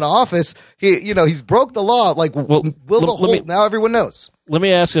thrown out of office. He's broke the law. Like, now everyone knows. Let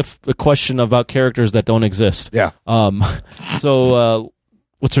me ask a question about characters that don't exist. Yeah. So,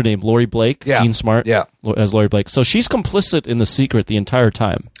 what's her name? Lori Blake? Yeah. Gene Smart? Yeah. As Lori Blake. So she's complicit in the secret the entire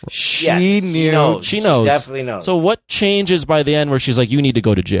time. She knew. She knows. She definitely knows. So what changes by the end where she's like, you need to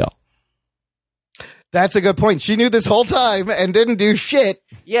go to jail? That's a good point. She knew this whole time and didn't do shit.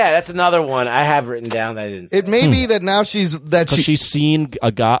 Yeah, that's another one I have written down that I didn't say. It may be that now she's seen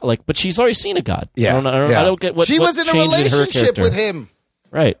a god, but she's already seen a god. Yeah, I don't get what she was in a relationship with him.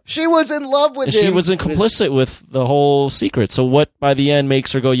 Right. She was in love with him. She was complicit with the whole secret. So what by the end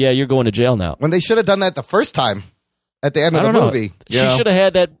makes her go, yeah, you're going to jail now? When they should have done that the first time at the end of the movie. She should have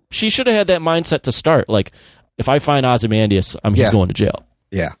had that. She should have had that mindset to start. Like, if I find Ozymandias, he's going to jail.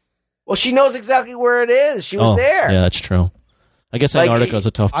 Yeah. Well, she knows exactly where it is. She was there. Yeah, that's true. I guess Antarctica is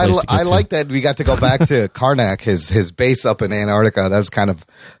a tough place to get I like that we got to go back to Karnak, his base up in Antarctica. That was kind of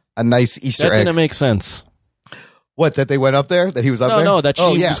a nice Easter egg. That didn't make sense. What, that they went up there? That he was up there? No, that she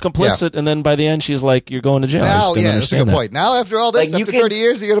was complicit, and then by the end she's like, you're going to jail. Now, that's a good point. Now, after all this, after 30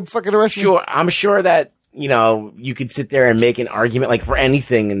 years, you're going to fucking arrest me? Sure, I'm sure that you could sit there and make an argument, like, for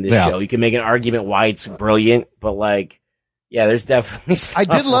anything in this show. You can make an argument why it's brilliant, but, like, yeah, there's definitely stuff I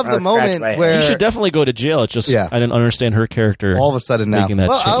did love the moment where he should definitely go to jail. It's just I didn't understand her character all of a sudden now. Making that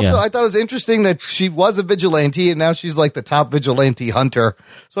well, also I thought it was interesting that she was a vigilante and now she's like the top vigilante hunter.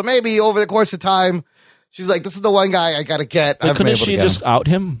 So maybe over the course of time, she's like, "This is the one guy I got to get." But couldn't she just out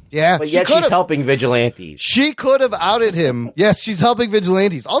him? Yeah, but yet she's helping vigilantes. She could have outed him. Yes, she's helping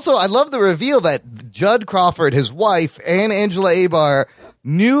vigilantes. Also, I love the reveal that Judd Crawford, his wife, and Angela Abar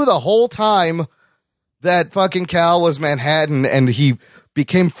knew the whole time that fucking Cal was Manhattan, and he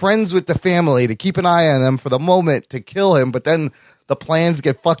became friends with the family to keep an eye on them for the moment to kill him. But then the plans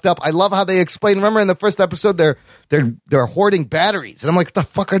get fucked up. I love how they explain. Remember in the first episode, they're hoarding batteries, and I'm like, what the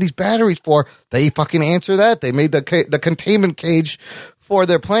fuck are these batteries for? They fucking answer that. They made the containment cage for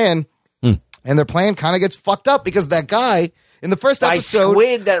their plan, and their plan kind of gets fucked up because that guy in the first episode,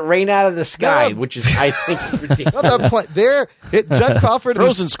 squid that rain out of the sky, which is I think is ridiculous. Judd Crawford,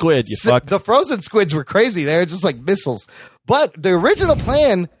 frozen squid. You fuck. The frozen squids were crazy. They're just like missiles. But the original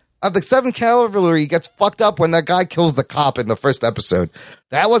plan of the 7th Cavalry gets fucked up when that guy kills the cop in the first episode.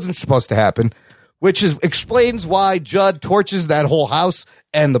 That wasn't supposed to happen, which explains why Judd torches that whole house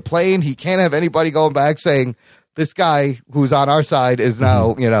and the plane. He can't have anybody going back saying this guy who's on our side is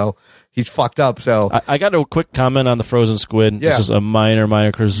now, he's fucked up. So I got a quick comment on the frozen squid. Yeah. This is a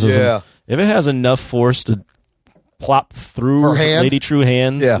minor criticism. Yeah. If it has enough force to plop through Lady True's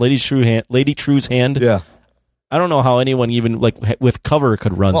hand, I don't know how anyone even with cover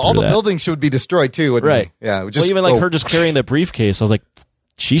could run through all the that. buildings should be destroyed too, wouldn't right? They? Yeah. Even her just carrying the briefcase, I was like,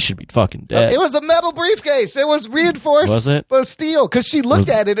 she should be fucking dead. It was a metal briefcase. It was reinforced. Was it? But steel, because she looked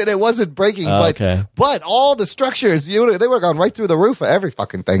at it and it wasn't breaking. But all the structures, they would have gone right through the roof of every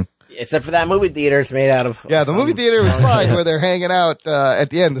fucking thing. Except for that movie theater, it's made out of. Yeah, the movie theater was fine where they're hanging out at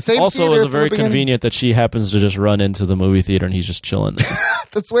the end. The same. Also, theater it was very convenient that she happens to just run into the movie theater and he's just chilling.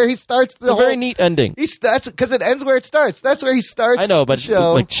 That's where he starts. It's a very neat ending. That's because it ends where it starts. That's where he starts. I know, but the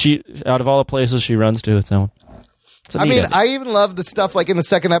show. she, out of all the places she runs to, it's that one. I even love the stuff like in the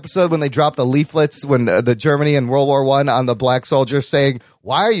second episode when they drop the leaflets when the Germany in World War I on the black soldiers saying,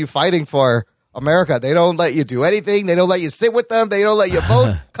 "Why are you fighting for America? They don't let you do anything. They don't let you sit with them. They don't let you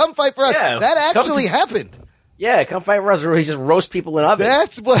vote. Come fight for us." Yeah, that actually happened. Yeah, come fight for us where he just roast people in ovens.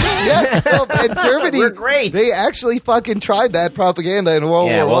 That's what. Yes, in Germany, we're great. They actually fucking tried that propaganda in World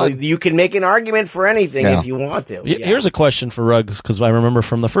War I. You can make an argument for anything if you want to. Here's a question for Ruggs because I remember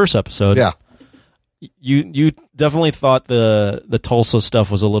from the first episode. Yeah. You definitely thought the Tulsa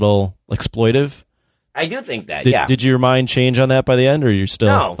stuff was a little exploitive. I do think that. Did your mind change on that by the end, or you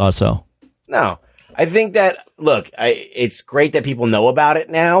still thought so? No, I think that. Look, it's great that people know about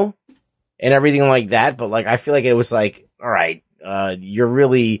it now and everything like that. But I feel like it was like, all right, you're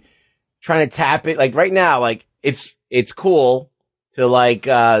really trying to tap it. Like right now, it's cool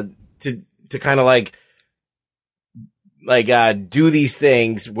to to kind of do these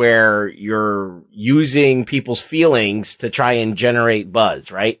things where you're using people's feelings to try and generate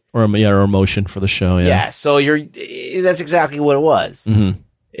buzz, right? Or emotion for the show. Yeah. So that's exactly what it was. Mm-hmm.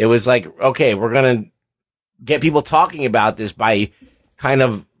 It was like, okay, we're going to get people talking about this by kind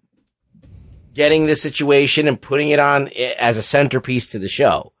of getting this situation and putting it on as a centerpiece to the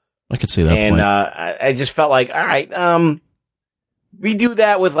show. I could see that. And I just felt like, all right, we do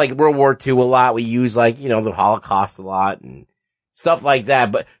that with World War II a lot. We use the Holocaust a lot and stuff like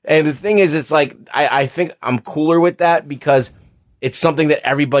that. And the thing is, it's I think I'm cooler with that because it's something that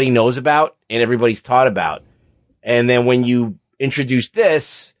everybody knows about and everybody's taught about. And then when you introduce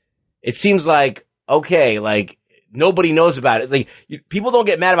this, it seems okay, nobody knows about it. People don't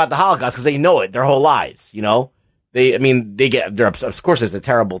get mad about the Holocaust because they know it their whole lives. Of course it's a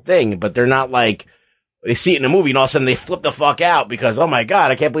terrible thing, but they're not they see it in a movie and all of a sudden they flip the fuck out because, oh my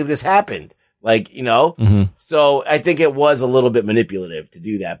God, I can't believe this happened. Mm-hmm. So I think it was a little bit manipulative to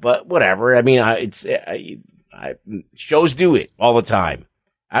do that, but whatever. I mean, shows do it all the time.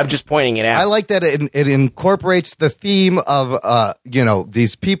 I'm just pointing it out. I like that it incorporates the theme of,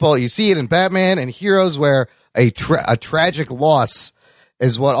 these people. You see it in Batman and Heroes where a tragic loss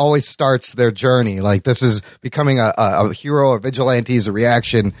is what always starts their journey. This is becoming a hero or vigilante is a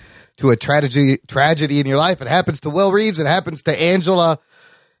reaction to a tragedy in your life. It happens to Will Reeves. It happens to Angela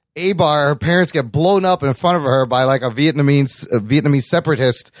Abar. Her parents get blown up in front of her by a Vietnamese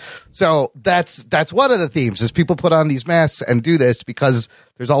separatist. So that's one of the themes is people put on these masks and do this because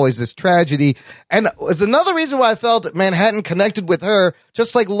there's always this tragedy. And it's another reason why I felt Manhattan connected with her,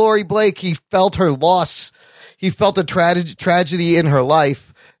 just like Laurie Blake. He felt her loss. He felt the tragedy in her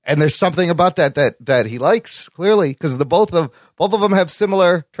life. And there's something about that he likes, clearly, because both of them have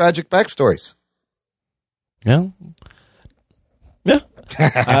similar tragic backstories. Yeah. No,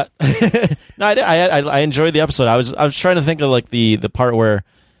 I enjoyed the episode. I was trying to think of like the part where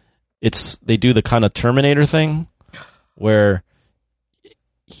they do the kind of Terminator thing where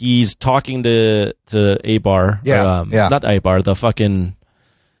he's talking to Abar. Not Abar, the fucking,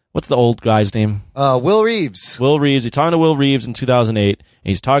 what's the old guy's name? Will Reeves. Will Reeves. He's talking to Will Reeves in 2008, and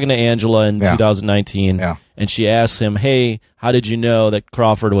he's talking to Angela in 2019. Yeah. And she asks him, "Hey, how did you know that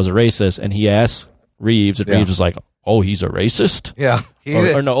Crawford was a racist?" And he asks Reeves, and Reeves was like, "Oh, he's a racist." Yeah.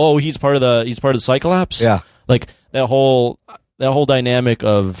 Or no, oh, he's part of the Cyclops. Yeah. Like that whole dynamic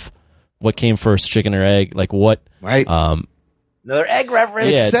of what came first, chicken or egg. Like what? Right. Another egg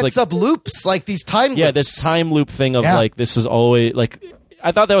reference. Yeah, it sets up loops, like these time loops. Yeah, this time loop thing of like this is always like.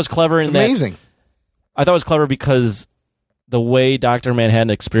 I thought that was clever. It's amazing. I thought it was clever because the way Dr. Manhattan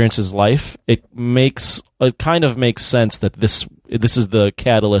experiences life, it kind of makes sense that this is the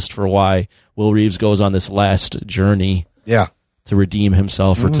catalyst for why Will Reeves goes on this last journey. Yeah. To redeem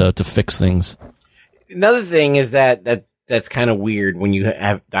himself or to fix things. Another thing is that's kind of weird when you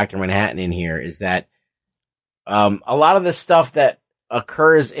have Dr. Manhattan in here is that a lot of the stuff that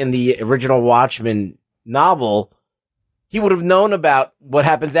occurs in the original Watchmen novel, he would have known about what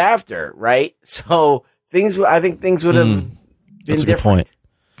happens after, right? So I think things would have been that's a different.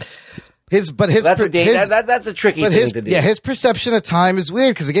 good point. That's a tricky thing to do. Yeah, his perception of time is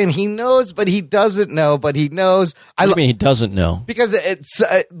weird because again, he knows, but he doesn't know, but he knows. What do you mean he doesn't know? Because it's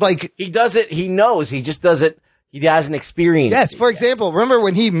like he does it. He knows. He just doesn't. He hasn't experienced. Yes, for example, remember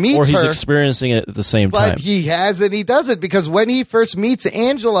when he meets her, or he's experiencing it at the same time. But he has and he doesn't because when he first meets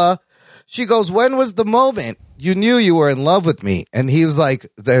Angela, she goes, "When was the moment you knew you were in love with me?" And he was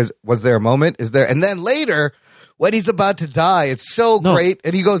like, "Was there a moment? Is there?" And then later, when he's about to die, it's so great,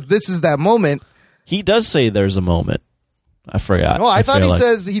 and he goes, "This is that moment." He does say there's a moment. I forgot. No, I thought he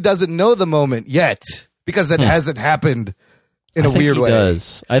says he doesn't know the moment yet because it hasn't happened in a weird way.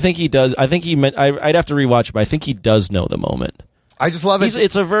 Does. I think he does. I think he meant. I'd have to rewatch, but I think he does know the moment. I just love it.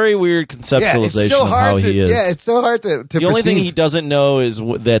 It's a very weird conceptualization of how he is. Yeah, it's so hard to The only thing he doesn't know is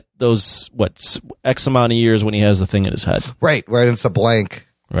that those X amount of years when he has the thing in his head. Right, where it's a blank.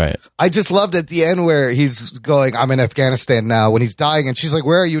 Right. I just loved at the end where he's going, "I'm in Afghanistan now," when he's dying, and she's like,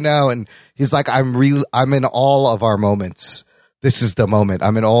 "Where are you now?" And he's like, "I'm in all of our moments. This is the moment.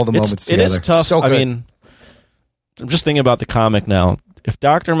 I'm in all the moments together." It is tough. So good. I mean, I'm just thinking about the comic now. If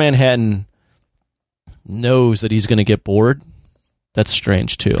Dr. Manhattan knows that he's going to get bored, that's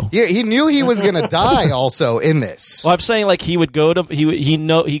strange too. Yeah, he knew he was going to die also in this. Well, I'm saying like he would go to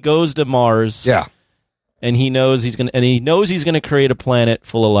he goes to Mars. Yeah. And he knows he's gonna create a planet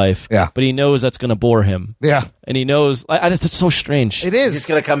full of life. Yeah. But he knows that's gonna bore him. Yeah. And he knows that's so strange. It is. He's just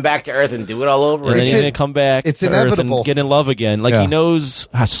gonna come back to Earth and do it all over and again. then he's gonna come back it's to inevitable. Earth and get in love again. Like he knows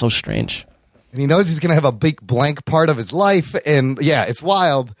that's so strange. And he knows he's going to have a big blank part of his life. And yeah, it's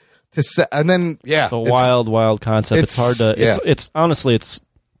wild to say. And then, it's a wild concept. It's hard to, it's honestly, it's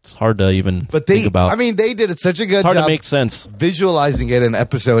hard to even think about. I mean, they did such a good it's hard job to make sense. visualizing it in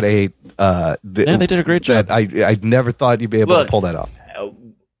episode 8. They did a great job. I never thought you'd be able to pull that off.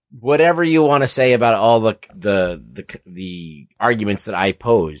 Whatever you want to say about all the arguments that I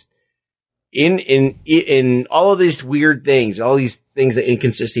posed, in all of these weird things, all these things, the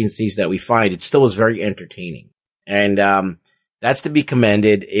inconsistencies that we find, it still was very entertaining. And, that's to be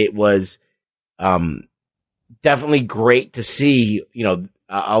commended. It was, definitely great to see,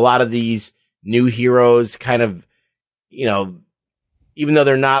 a lot of these new heroes kind of, even though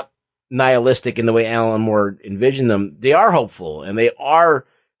they're not nihilistic in the way Alan Moore envisioned them, they are hopeful and they are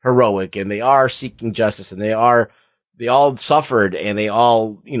heroic and they are seeking justice and they all suffered and they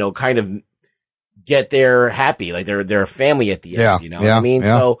all, kind of get there happy. Like they're a family at the end, you know what I mean?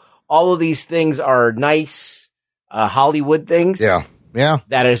 Yeah. So all of these things are nice, Hollywood things. Yeah. Yeah.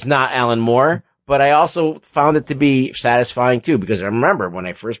 That is not Alan Moore, but I also found it to be satisfying too, because I remember when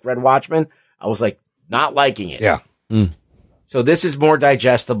I first read Watchmen, I was like not liking it. Yeah. So this is more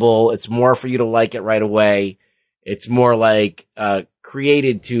digestible. It's more for you to like it right away. It's more like,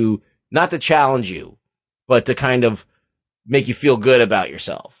 created to not to challenge you, but to kind of make you feel good about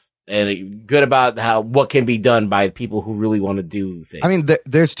yourself and good about what can be done by people who really want to do things. I mean,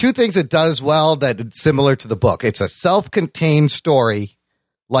 there's two things it does well that it's similar to the book. It's a self-contained story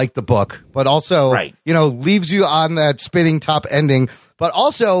like the book, but also, leaves you on that spinning top ending. But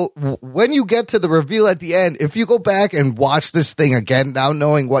also, when you get to the reveal at the end, if you go back and watch this thing again, now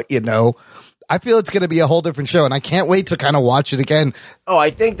knowing what you know, I feel it's going to be a whole different show, and I can't wait to kind of watch it again. Oh,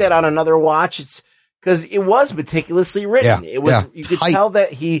 I think that on another watch, it's because it was meticulously written. It was you could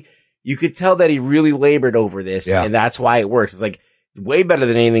tell that he really labored over this, and that's why it works. It's like way better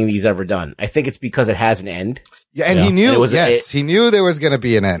than anything he's ever done. I think it's because it has an end. Yeah, and he knew. He knew there was going to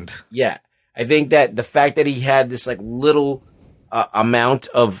be an end. Yeah, I think that the fact that he had this like little amount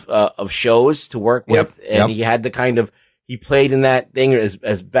of shows to work with, and he had the kind of he played in that thing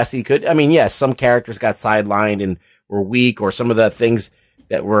as best he could. I mean, yes, some characters got sidelined and were weak, or some of the things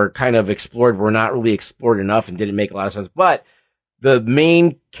that were kind of explored were not really explored enough and didn't make a lot of sense. But the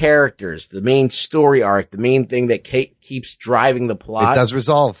main characters, the main story arc, the main thing that keeps driving the plot. It does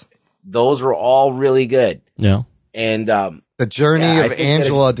resolve. Those were all really good. Yeah. And the journey of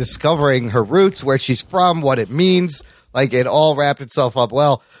Angela discovering her roots, where she's from, what it means, like it all wrapped itself up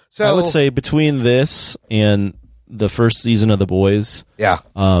well. So I would say between this and the first season of The Boys,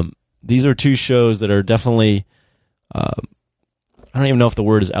 these are two shows that are definitely I don't even know if the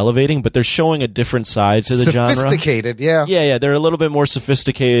word is elevating, but they're showing a different side to the genre. Sophisticated, yeah. Yeah, they're a little bit more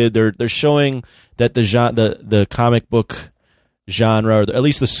sophisticated. They're showing that the comic book genre, or at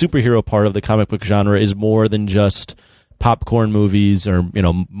least the superhero part of the comic book genre, is more than just popcorn movies or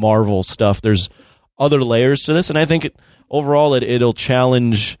Marvel stuff. There's other layers to this, and I think overall it'll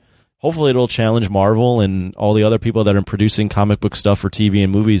challenge. Hopefully, it'll challenge Marvel and all the other people that are producing comic book stuff for TV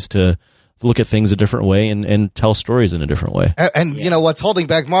and movies to look at things a different way and tell stories in a different way. And you know what's holding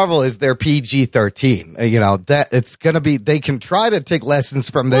back Marvel is their PG-13. That it's going to be. They can try to take lessons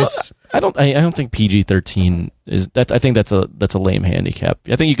from this. I don't think PG-13 is that. I think that's a lame handicap.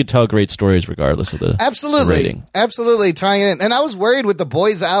 I think you could tell great stories regardless of the rating. Absolutely tying it in. And I was worried with The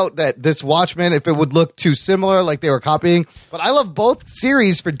Boys out that this Watchmen, if it would look too similar, like they were copying. But I love both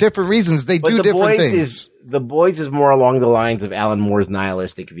series for different reasons. They do different things. The Boys is more along the lines of Alan Moore's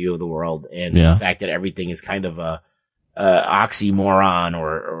nihilistic view of the world, and the fact that everything is kind of a oxymoron,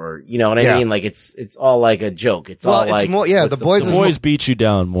 or you know what I mean? Like it's all like a joke. It's all like more, The Boys beat you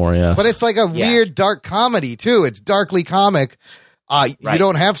down more, yes. But it's like a weird dark comedy too. It's darkly comic. You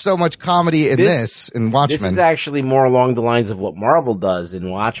don't have so much comedy in Watchmen. This is actually more along the lines of what Marvel does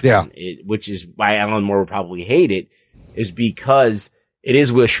in Watchmen, which is why Alan Moore would probably hate it, is because it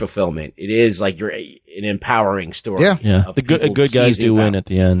is wish fulfillment. It is like you're an empowering story. Yeah. The good guys do win at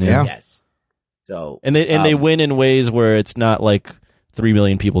the end. Yeah. Yes. So they win in ways where it's not like 3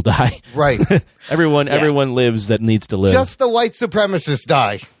 million people die. Right. Everyone lives that needs to live. Just the white supremacists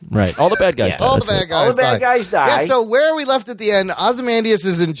die. Right. All the bad guys die. All the bad guys die. Yeah, so where are we left at the end? Ozymandias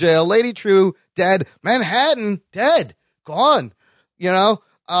is in jail. Lady True dead. Manhattan dead. Gone.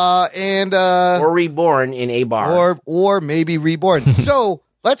 Or reborn in a bar. Or maybe reborn. So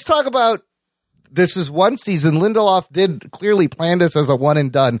let's talk about this is one season. Lindelof did clearly plan this as a one and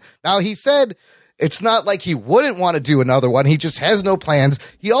done. Now he said it's not like he wouldn't want to do another one. He just has no plans.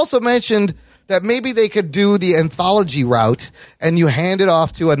 He also mentioned that maybe they could do the anthology route and you hand it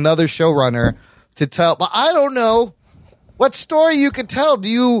off to another showrunner to tell. But I don't know what story you could tell. Do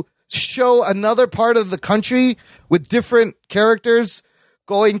you show another part of the country with different characters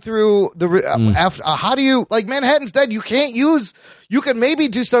going through the after? How do you, like, Manhattan's dead? You can't use. You can maybe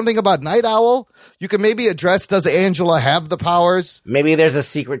do something about Night Owl. You can maybe address, does Angela have the powers? Maybe there's a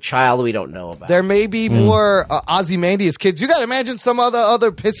secret child we don't know about. There may be more Ozymandias kids. You got to imagine some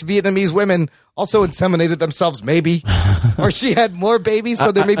other pissed Vietnamese women also inseminated themselves, maybe, or she had more babies.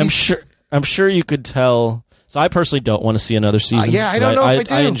 So there may be. I'm sure you could tell. So I personally don't want to see another season. I don't know if I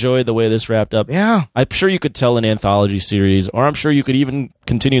do. I enjoyed the way this wrapped up. Yeah. I'm sure you could tell an anthology series, or I'm sure you could even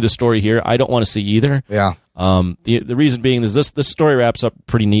continue the story here. I don't want to see either. Yeah. The reason being is this story wraps up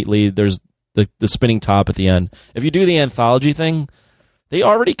pretty neatly. There's the spinning top at the end. If you do the anthology thing, they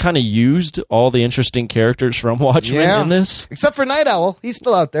already kind of used all the interesting characters from Watchmen in this. Except for Night Owl. He's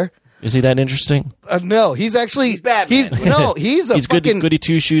still out there. Is he that interesting? No, he's Batman. He's goody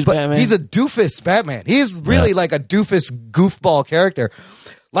two shoes Batman. He's a doofus Batman. He's really like a doofus goofball character.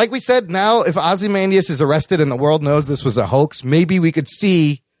 Like we said, now if Ozymandias is arrested and the world knows this was a hoax, maybe we could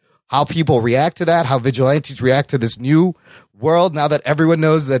see how people react to that, how vigilantes react to this new world now that everyone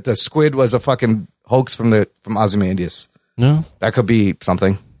knows that the squid was a fucking hoax from Ozymandias. No, that could be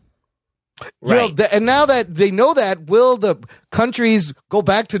something. Right. And now that they know that, will the countries go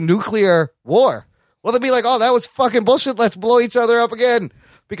back to nuclear war? Will they be like, oh, that was fucking bullshit, let's blow each other up again?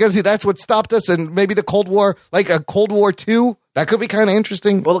 Because that's what stopped us, and maybe the Cold War, like a Cold War II, that could be kind of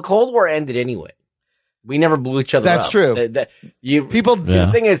interesting. Well, the Cold War ended anyway. We never blew each other up. That's true. The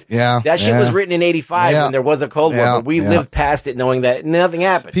thing is, that shit was written in 85 when there was a Cold War, but we lived past it knowing that nothing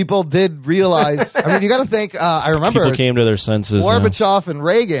happened. People did realize, I mean, you got to think, I remember people came to their senses. Gorbachev and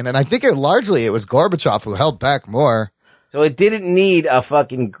Reagan, and I think it was Gorbachev who held back more. So it didn't need a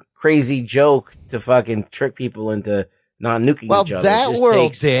fucking crazy joke to fucking trick people into not nuking each other. Well, that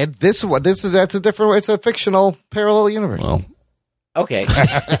world did. That's a different, it's a fictional parallel universe. Well, Okay.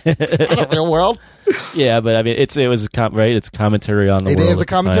 It's not a real world. Yeah, but I mean, it's a commentary on the It world. is a at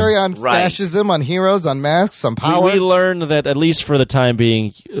the commentary time. on fascism, on heroes, on masks, on power. We learned that at least for the time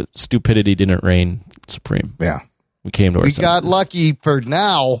being, stupidity didn't reign supreme. Yeah, we came to our We senses. got lucky for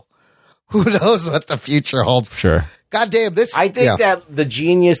now. Who knows what the future holds? Sure. God damn this! I think that the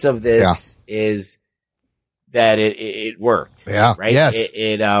genius of this is that it worked. Yeah. Right. Yes.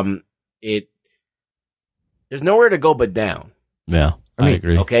 It there's nowhere to go but down. Yeah. I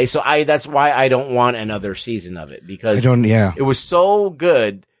agree. Okay, so that's why I don't want another season of it because it was so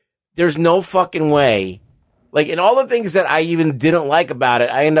good. There's no fucking way. Like, in all the things that I even didn't like about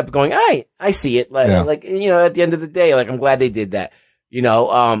it, I end up going, I see it. Like, you know, at the end of the day, like, I'm glad they did that. You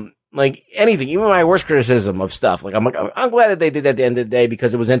know, like anything, even my worst criticism of stuff. Like, I'm glad that they did that at the end of the day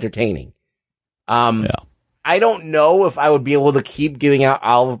because it was entertaining. I don't know if I would be able to keep giving out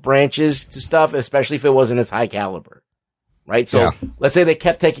olive branches to stuff, especially if it wasn't as high caliber. Right? So let's say they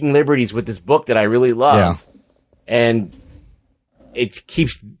kept taking liberties with this book that I really love. And it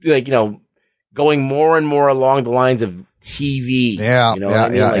keeps, like, you know, going more and more along the lines of TV. Yeah. You know what I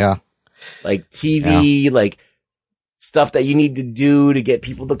mean? Like TV, like stuff that you need to do to get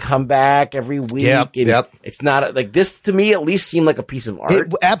people to come back every week. It's not like this, to me, at least seemed like a piece of art.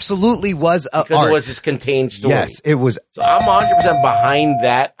 It absolutely was art. Because it was this contained story. Yes, it was. So I'm 100% behind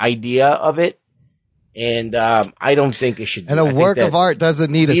that idea of it. And I don't think it should. And a work of art doesn't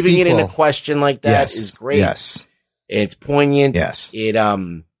need a sequel. Leaving it in a question like that is great. Yes, it's poignant. Yes, it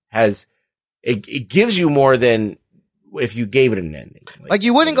has. It gives you more than if you gave it an ending. Like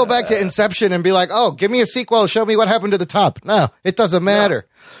you wouldn't go back to Inception and be like, "Oh, give me a sequel. Show me what happened to the top." No, it doesn't matter.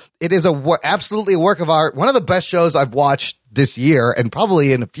 No. It is absolutely a work of art. One of the best shows I've watched this year, and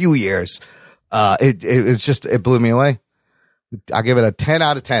probably in a few years. It blew me away. I'll give it a 10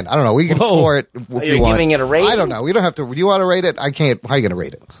 out of 10. I don't know. We can score it if Are you you want. giving it a rating? I don't know. We don't have to. Do you want to rate it? I can't. How are you going to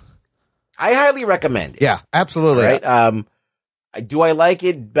rate it? I highly recommend it. Yeah, absolutely. Right? Do I like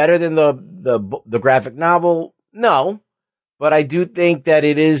it better than the graphic novel? No. But I do think that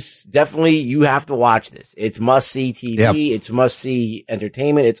it is definitely, you have to watch this. It's must-see TV. Yep. It's must-see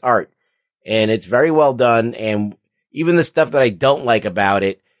entertainment. It's art. And it's very well done. And even the stuff that I don't like about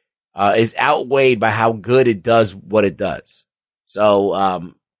it is outweighed by how good it does what it does. So,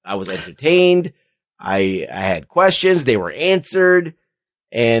 I was entertained. I had questions. They were answered.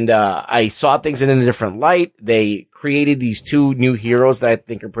 And, I saw things in a different light. They created these two new heroes that I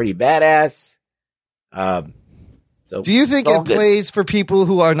think are pretty badass. So do you think it plays for people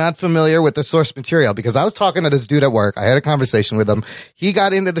who are not familiar with the source material? Because I was talking to this dude at work. I had a conversation with him. He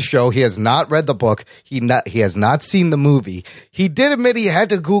got into the show. He has not read the book. He has not seen the movie. He did admit he had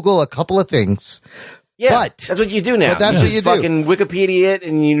to Google a couple of things. Yeah, but that's what you do now. But that's what you do. Fucking Wikipedia it,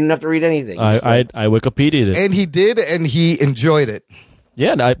 and you don't have to read anything. I Wikipedia'd it. And he did, and he enjoyed it.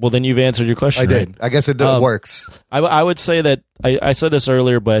 Yeah, well, then you've answered your question. I did. Right? I guess it works. I would say that, I said this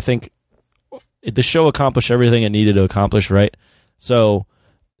earlier, but I think the show accomplished everything it needed to accomplish, right? So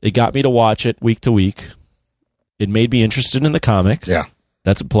it got me to watch it week to week. It made me interested in the comic. Yeah.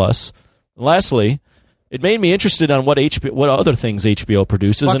 That's a plus. Lastly, it made me interested on what other things HBO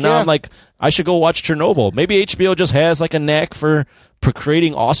produces, and now I'm like, I should go watch Chernobyl. Maybe HBO just has like a knack for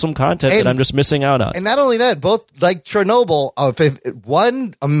creating awesome content that I'm just missing out on. And not only that, both like Chernobyl,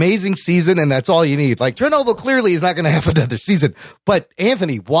 one amazing season, and that's all you need. Like Chernobyl clearly is not going to have another season, but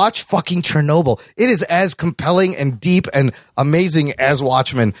Anthony, watch fucking Chernobyl. It is as compelling and deep and amazing as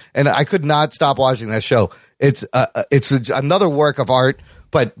Watchmen, and I could not stop watching that show. It's another work of art,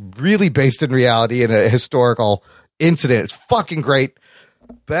 but really based in reality in a historical incident. It's fucking great.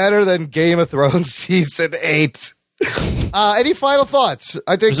 Better than Game of Thrones season 8. Any final thoughts?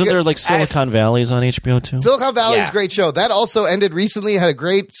 I think Isn't there like Silicon Valley's on HBO too? Silicon Valley is a great show. That also ended recently. It had a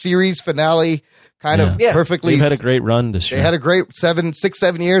great series finale. Perfectly. They've had a great run this year. They had a great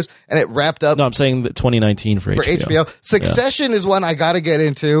 6-7 years, and it wrapped up. No, I'm saying that 2019 for HBO. Succession is one I got to get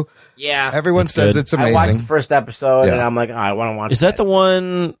into. Yeah, everyone says it's amazing. I watched the first episode, and I'm like, I want to watch. Is that the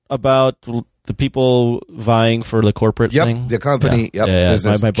one about the people vying for the corporate thing? The company. Yeah.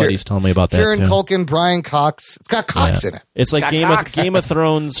 My buddy's telling me about that. Kieran too. Culkin, Brian Cox. It's got Cox in it. It's like Game of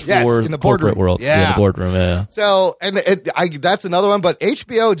Thrones for in the corporate world. Yeah, the boardroom. Yeah. So, and that's another one. But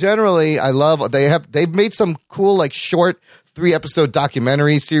HBO generally, I love. They've made some cool like short 3-episode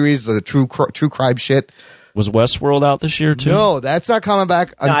documentary series of the true crime shit. Was Westworld out this year too? No, that's not coming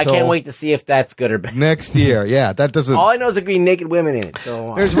back until I can't wait to see if that's good or bad. Next year. Yeah, that doesn't. All I know is there'll be naked women in it.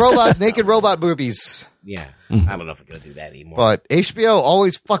 So there's naked robot movies. Yeah, I don't know if we're gonna do that anymore. But HBO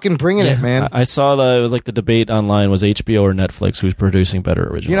always fucking bringing it, man. I saw it was like the debate online was HBO or Netflix who's producing better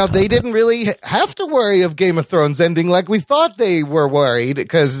original. They didn't really have to worry of Game of Thrones ending like we thought they were worried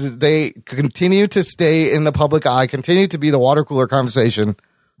because they continue to stay in the public eye, continue to be the water cooler conversation.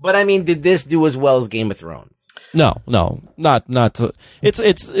 But I mean, did this do as well as Game of Thrones? No, not.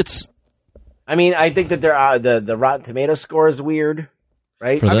 It's. I mean, I think that the Rotten Tomato score is weird,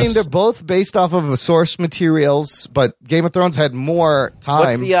 right? I mean, they're both based off of source materials, but Game of Thrones had more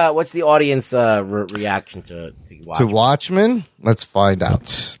time. What's the audience reaction to Watchmen? To Watchmen? Let's find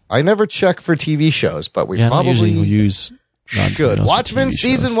out. I never check for TV shows, but we probably use. Good. Watchmen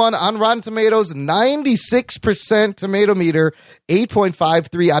season 1 on Rotten Tomatoes, 96% tomato meter,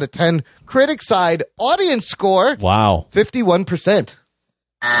 8.53 out of 10. Critic side audience score. Wow. 51%.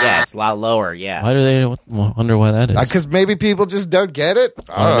 Yeah, it's a lot lower. Yeah. Why do they wonder why that is? Because maybe people just don't get it.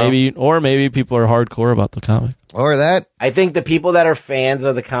 Maybe people are hardcore about the comic. Or that. I think the people that are fans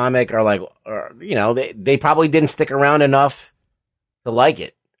of the comic are like, they probably didn't stick around enough to like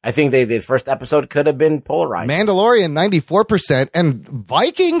it. I think the first episode could have been polarized. Mandalorian, 94%, and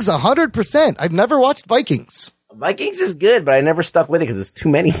Vikings, 100%. I've never watched Vikings. Vikings is good, but I never stuck with it because it's too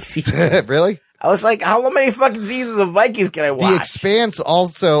many seasons. Really? I was like, how many fucking seasons of Vikings can I watch? The Expanse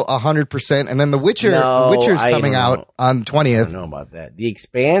also 100%, and then The Witcher's coming out on 20th. I don't know about that. The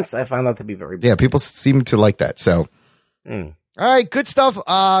Expanse, I found that to be very bad. Yeah, people seem to like that, so. All right, good stuff.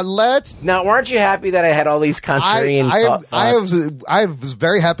 Now, weren't you happy that I had all these contrarian thoughts? I was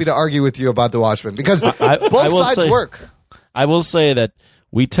very happy to argue with you about The Watchmen because both sides work. I will say that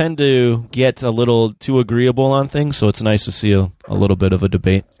we tend to get a little too agreeable on things, so it's nice to see a little bit of a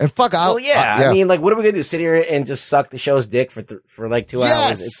debate. And I mean, like, what are we gonna do? Sit here and just suck the show's dick for like 2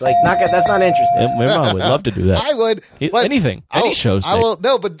 hours? It's like that's not interesting. My mom would love to do that. I would. Anything, any shows. I will.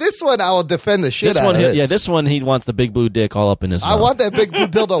 No, but this one I will defend the shit out of this. Yeah, this one he wants the big blue dick all up in his mouth. I want that big blue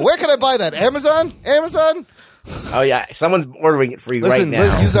dildo. Where can I buy that? Amazon? Oh yeah, someone's ordering it for you right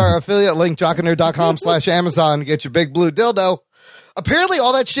now. Use our affiliate link jockandnerd.com/Amazon to get your big blue dildo. Apparently,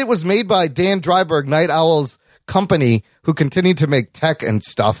 all that shit was made by Dan Dryberg, Night Owl's company, who continued to make tech and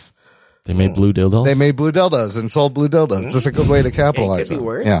stuff. They made blue dildos? They made blue dildos and sold blue dildos. That's a good way to capitalize on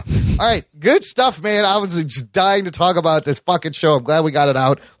it. Yeah. All right. Good stuff, man. I was just dying to talk about this fucking show. I'm glad we got it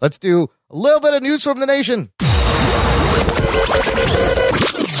out. Let's do a little bit of news from the nation.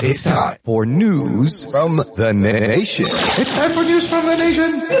 It's time for news from the nation. It's time for news from the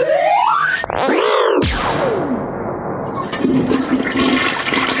nation.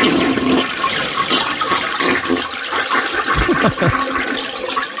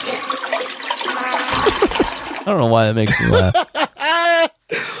 I don't know why that makes me laugh.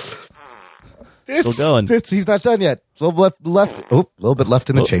 Still going. He's not done yet. A little bit left. Oh, a little bit left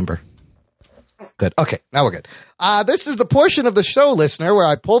in the chamber. Good. Okay, now we're good. This is the portion of the show, listener, where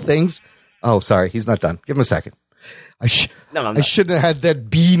I pull things. Oh, sorry, he's not done. Give him a second. I shouldn't have had that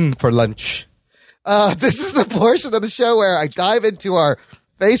bean for lunch. This is the portion of the show where I dive into our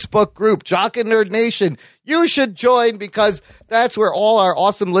Facebook group, Jock and Nerd Nation. You should join because that's where all our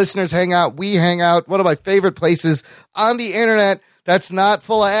awesome listeners hang out. We hang out. One of my favorite places on the internet that's not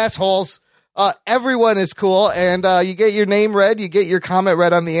full of assholes. Everyone is cool, and you get your name read. You get your comment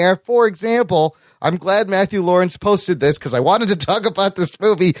read on the air. For example, I'm glad Matthew Lawrence posted this because I wanted to talk about this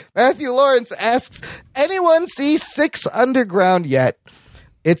movie. Matthew Lawrence asks, anyone see Six Underground yet?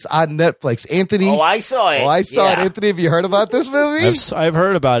 It's on Netflix. Anthony. Oh, I saw it. it. Anthony, have you heard about this movie? I've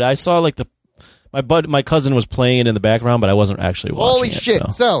heard about it. I saw like my cousin was playing it in the background, but I wasn't actually watching Holy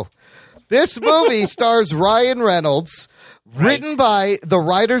shit. So this movie stars Ryan Reynolds, written by the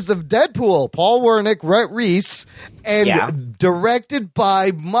writers of Deadpool, Paul Wernick, Rhett Reese, and directed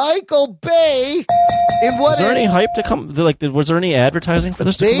by Michael Bay. Was there any hype to come? Was there any advertising for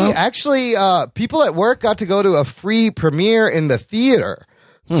this to come out? Actually, people at work got to go to a free premiere in the theater.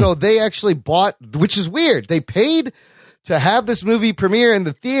 So they actually bought, which is weird. They paid to have this movie premiere in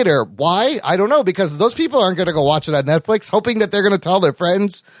the theater. Why? I don't know, because those people aren't going to go watch it on Netflix, hoping that they're going to tell their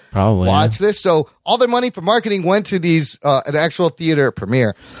friends, watch this. So all their money for marketing went to these an actual theater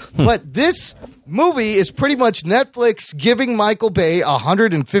premiere. But this movie is pretty much Netflix giving Michael Bay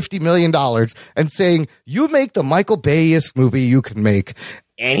 $150 million and saying, you make the Michael Bayest movie you can make.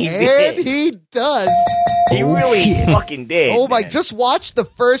 And he did. He does. He really fucking did. Oh my, just watch the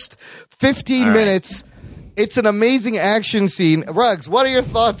first 15 minutes. It's an amazing action scene. Ruggs, what are your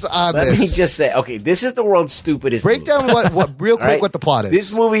thoughts on this? Let me just say, okay, this is the world's stupidest Break movie. down what real quick what the plot is.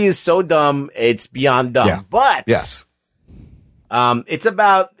 This movie is so dumb, it's beyond dumb. Yeah. But yes. It's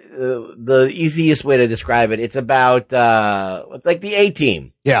about the easiest way to describe it. It's about it's like the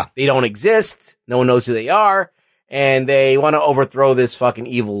A-Team. Yeah, they don't exist. No one knows who they are, and they want to overthrow this fucking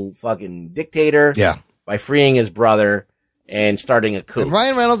evil fucking dictator. Yeah, by freeing his brother and starting a coup. And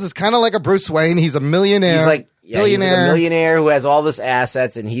Ryan Reynolds is kind of like a Bruce Wayne. He's a millionaire. He's like a millionaire who has all this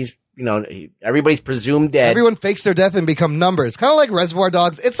assets, and he's everybody's presumed dead. Everyone fakes their death and become numbers, kind of like Reservoir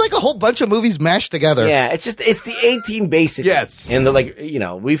Dogs. It's like a whole bunch of movies mashed together. Yeah, it's the A-Team basically. Yes, and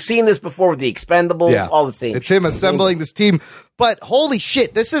we've seen this before with the Expendables. Yeah. All the same. It's him assembling this team. But holy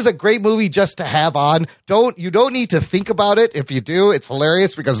shit, this is a great movie just to have on. You don't need to think about it. If you do, it's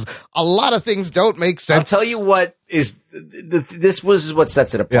hilarious because a lot of things don't make sense. I'll tell you what is this was what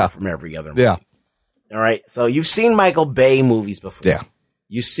sets it apart from every other movie. Yeah. All right. So you've seen Michael Bay movies before. Yeah.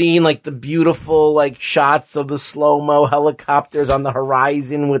 You've seen like the beautiful like shots of the slow-mo helicopters on the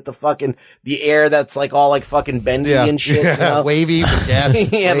horizon with the air that's like all like fucking bendy and shit. Yeah. You know? Wavy with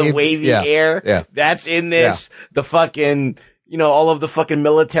gas. Yeah, waves. The wavy air. Yeah. That's in this. Yeah. The fucking all of the fucking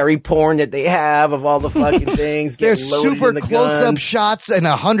military porn that they have of all the fucking things. There's super close-up shots and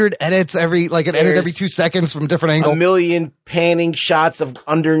 100 edits edit every 2 seconds from different angles. A million panning shots of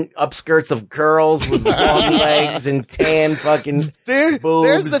upskirts of girls with long legs and tan fucking boobs.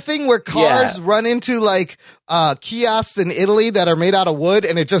 There's the thing where cars run into kiosks in Italy that are made out of wood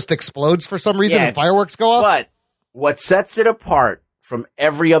and it just explodes for some reason and fireworks go off. But what sets it apart from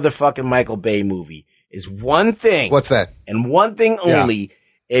every other fucking Michael Bay movie is one thing. What's that? And one thing only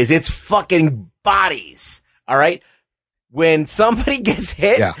is its fucking bodies. All right? When somebody gets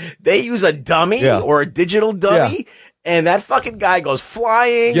hit, they use a dummy or a digital dummy, and that fucking guy goes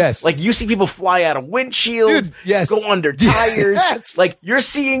flying. Yes. Like, you see people fly out of windshields, go under tires. Yes. Like, you're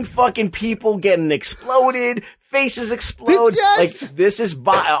seeing fucking people getting exploded, faces explode. Yes. Like, this is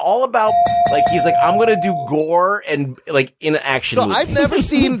all about, like, he's like, I'm gonna do gore and, like, in an action movie. I've never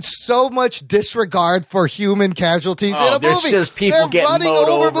seen so much disregard for human casualties in a there's movie. Just people They're getting running mowed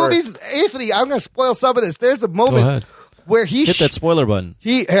over movies. Anthony, I'm gonna spoil some of this. There's a moment where he hit that spoiler button.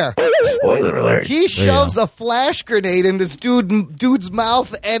 Spoiler alert. He shoves a flash grenade in this dude's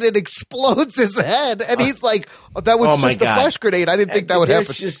mouth and it explodes his head. And he's like, that was just a flash grenade. I didn't think that would happen.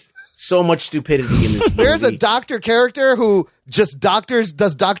 There's just so much stupidity in this movie. There's a doctor character who just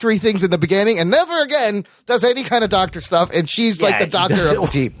does doctory things in the beginning and never again does any kind of doctor stuff. And she's like the doctor of the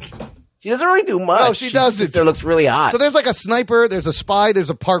team. She doesn't really do much. No, she doesn't. There looks really hot. So there's like a sniper, there's a spy, there's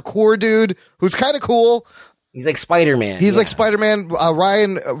a parkour dude who's kind of cool. He's like Spider-Man. He's like Spider-Man.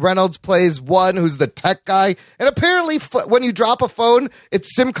 Ryan Reynolds plays one who's the tech guy. And apparently when you drop a phone,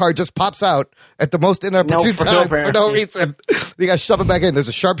 its SIM card just pops out at the most inopportune time for no reason. You got to shove it back in. There's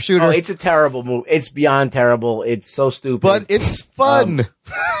a sharpshooter. Oh, it's a terrible movie. It's beyond terrible. It's so stupid. But it's fun.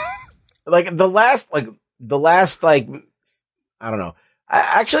 The last, I don't know.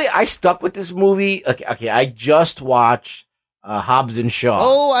 I stuck with this movie. Okay, I just watched Hobbs and Shaw.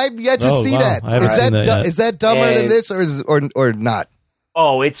 Oh, I've yet to see that. Is that dumber than this, or not?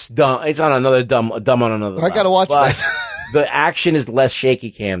 Oh, it's dumb. It's on another dumb on another. I gotta watch that. The action is less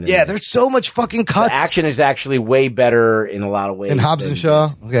shaky cam. There's so much fucking cuts. The action is actually way better in a lot of ways. In Hobbs and Shaw.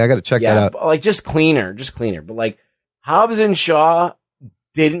 Okay, I gotta check that out. Like just cleaner. But like Hobbs and Shaw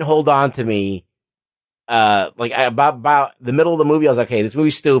didn't hold on to me. About the middle of the movie, I was like, "Hey, this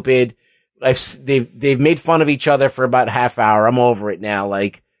movie's stupid." They've made fun of each other for about a half hour. I'm over it now.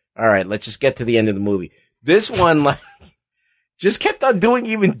 Like, all right, let's just get to the end of the movie. This one, just kept on doing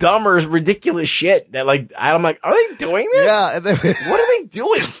even dumber, ridiculous shit. That I'm like, are they doing this? Yeah. What are they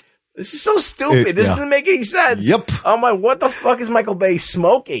doing? This is so stupid. This doesn't make any sense. Yep. I'm like, what the fuck is Michael Bay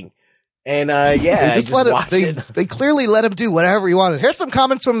smoking? And they just let him. They clearly let him do whatever he wanted. Here's some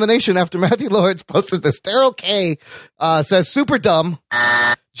comments from the nation after Matthew Lawrence posted this. Daryl K says super dumb.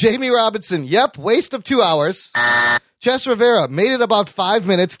 Jamie Robinson, yep, waste of 2 hours. Jess Rivera made it about 5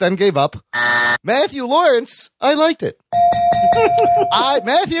 minutes, then gave up. Matthew Lawrence, I liked it.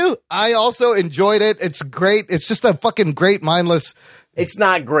 Matthew, I also enjoyed it. It's great. It's just a fucking great, mindless. It's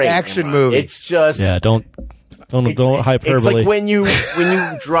not great action movie. It's just don't hyperbole. It's like when you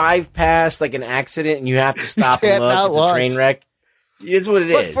drive past like an accident and you have to stop and look. It's a train wreck. It's what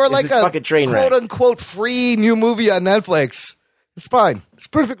it is. But for like a fucking train wreck, quote unquote free new movie on Netflix, it's fine. It's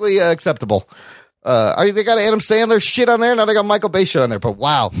perfectly acceptable. They got Adam Sandler shit on there. Now they got Michael Bay shit on there. But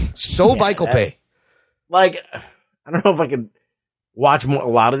wow, Michael Bay. Like, I don't know if I could watch a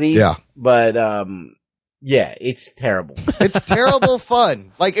lot of these. But it's terrible. It's terrible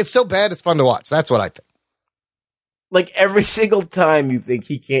fun. Like, it's so bad it's fun to watch. That's what I think. Like, every single time you think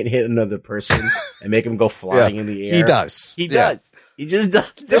he can't hit another person and make him go flying in the air. He does. He does. He just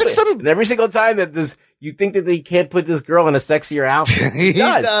does. And every single time that you think that he can't put this girl in a sexier outfit. He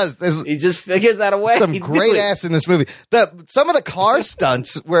does. He just figures out a way. Some great ass in this movie. Some of the car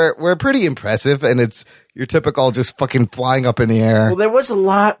stunts were pretty impressive, and it's your typical just fucking flying up in the air. Well,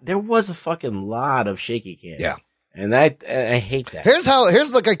 there was a fucking lot of shaky cam. Yeah. And I hate that.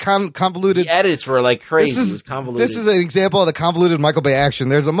 Here's like a convoluted. The edits were like crazy. It was convoluted. This is an example of the convoluted Michael Bay action.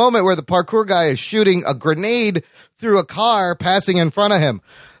 There's a moment where the parkour guy is shooting a grenade through a car passing in front of him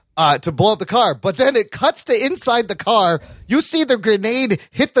to blow up the car. But then it cuts to inside the car. You see the grenade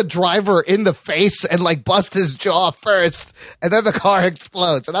hit the driver in the face and like bust his jaw first. And then the car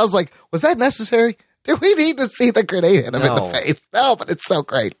explodes. And I was like, was that necessary? Did we need to see the grenade hit him in the face? No, but it's so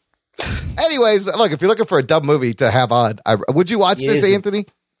great. Anyways, look, if you're looking for a dumb movie to have on, would you watch this, Anthony?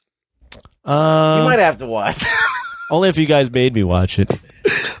 You might have to watch. Only if you guys made me watch it.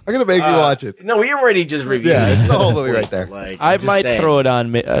 I'm going to make you watch it. No, we already just reviewed it. Yeah, it's the whole movie right there. I might throw it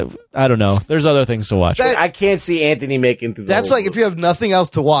on. I don't know. There's other things to watch. I can't see Anthony making through the That's whole like movie. if you have nothing else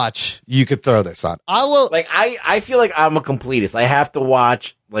to watch, you could throw this on. I will. Like, I feel like I'm a completist. I have to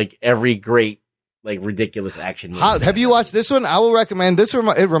watch like every great, like ridiculous action movie. Have you watched this one? I will recommend this. It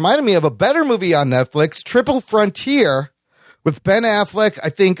reminded me of a better movie on Netflix, Triple Frontier, with Ben Affleck. I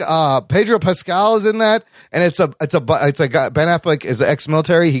think Pedro Pascal is in that, and it's a guy. Ben Affleck is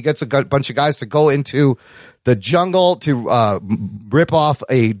ex-military. He gets a bunch of guys to go into the jungle to rip off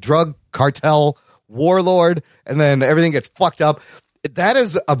a drug cartel warlord, and then everything gets fucked up.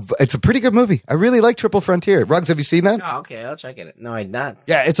 It's a pretty good movie. I really like Triple Frontier. Ruggs, have you seen that? Oh, okay, I'll check it. No, I'm not.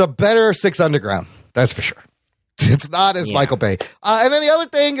 Yeah, it's a better Six Underground. That's for sure. It's not as Michael Bay. And then the other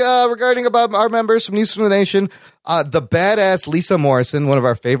thing regarding about our members from News from the Nation, the badass Lisa Morrison, one of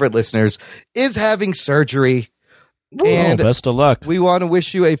our favorite listeners, is having surgery. And best of luck. We want to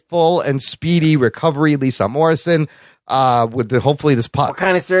wish you a full and speedy recovery, Lisa Morrison. Hopefully this What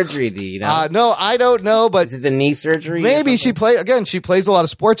kind of surgery do you know? No, I don't know, but is it the knee surgery? Maybe she plays a lot of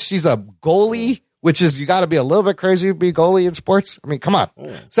sports. She's a goalie, which is, you got to be a little bit crazy to be a goalie in sports. I mean, come on.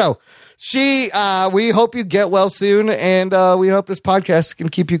 So we hope you get well soon, and we hope this podcast can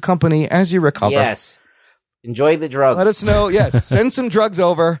keep you company as you recover. Yes. Enjoy the drugs. Let us know. Yes. Send some drugs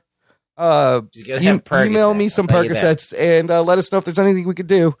over. Email me some Percocets and let us know if there's anything we could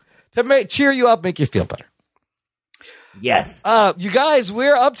do to cheer you up, make you feel better. Yes. You guys,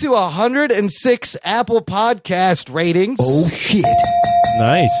 we're up to 106 Apple Podcast ratings. Oh, shit.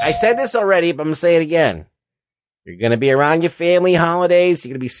 Nice. I said this already, but I'm going to say it again. You're going to be around your family holidays. You're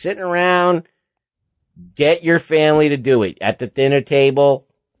going to be sitting around. Get your family to do it. At the dinner table,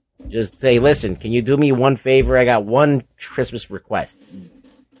 just say, listen, can you do me one favor? I got one Christmas request.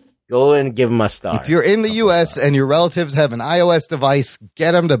 Go and give them a star. If you're in the U.S. and your relatives have an iOS device,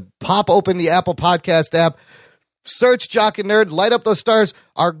 get them to pop open the Apple Podcast app. Search Jock and Nerd, light up those stars.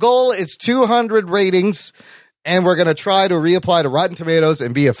 Our goal is 200 ratings, and we're going to try to reapply to Rotten Tomatoes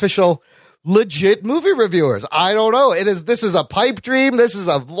and be official, legit movie reviewers. I don't know. This is a pipe dream. This is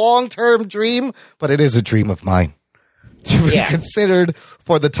a long-term dream, but it is a dream of mine to be considered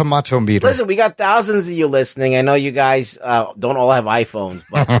for the tomato meter. Listen, we got thousands of you listening. I know you guys don't all have iPhones,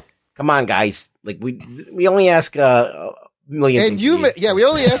 but come on, guys. Like we only ask millions. And we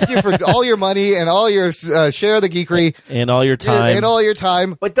only ask you for all your money and all your share of the geekery and all your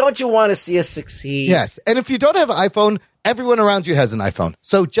time. But don't you want to see us succeed? Yes. And if you don't have an iPhone, everyone around you has an iPhone.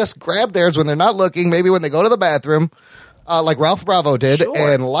 So just grab theirs when they're not looking, maybe when they go to the bathroom, like Ralph Bravo did,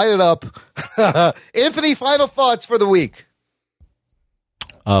 and light it up. Anthony, final thoughts for the week.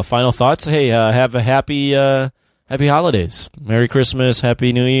 Final thoughts. Hey, have a happy holidays. Merry Christmas.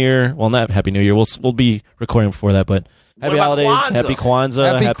 Happy New Year. Well, not Happy New Year. We'll be recording before that, but happy holidays. Kwanzaa? Happy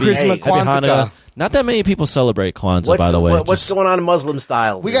Kwanzaa. Happy Christmas, Happy Hanukkah. Kwanzaa. Not that many people celebrate Kwanzaa, by the way. What's going on in Muslim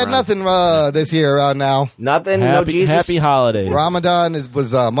style? We got nothing this year now. Nothing? No Jesus? Happy holidays. Ramadan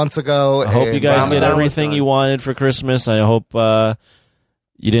was months ago. I hope you guys get everything you wanted for Christmas. I hope you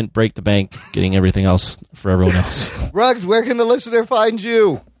didn't break the bank getting everything else for everyone else. Ruggs, where can the listener find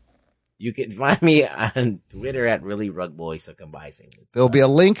you? You can find me on Twitter at ReallyRugBoy, so come by. There'll be a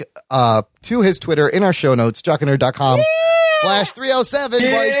link to his Twitter in our show notes,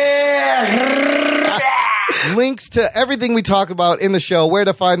 jockandnerd.com/307. Links to everything we talk about in the show, where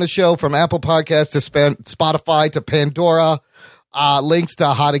to find the show, from Apple Podcasts to Spotify to Pandora, links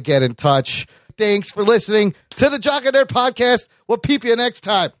to how to get in touch. Thanks for listening to the Jock and Nerd Podcast. We'll peep you next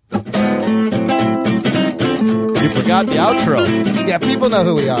time. You forgot the outro. Yeah, people know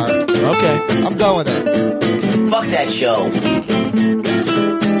who we are. Okay. I'm going with it. Fuck that show.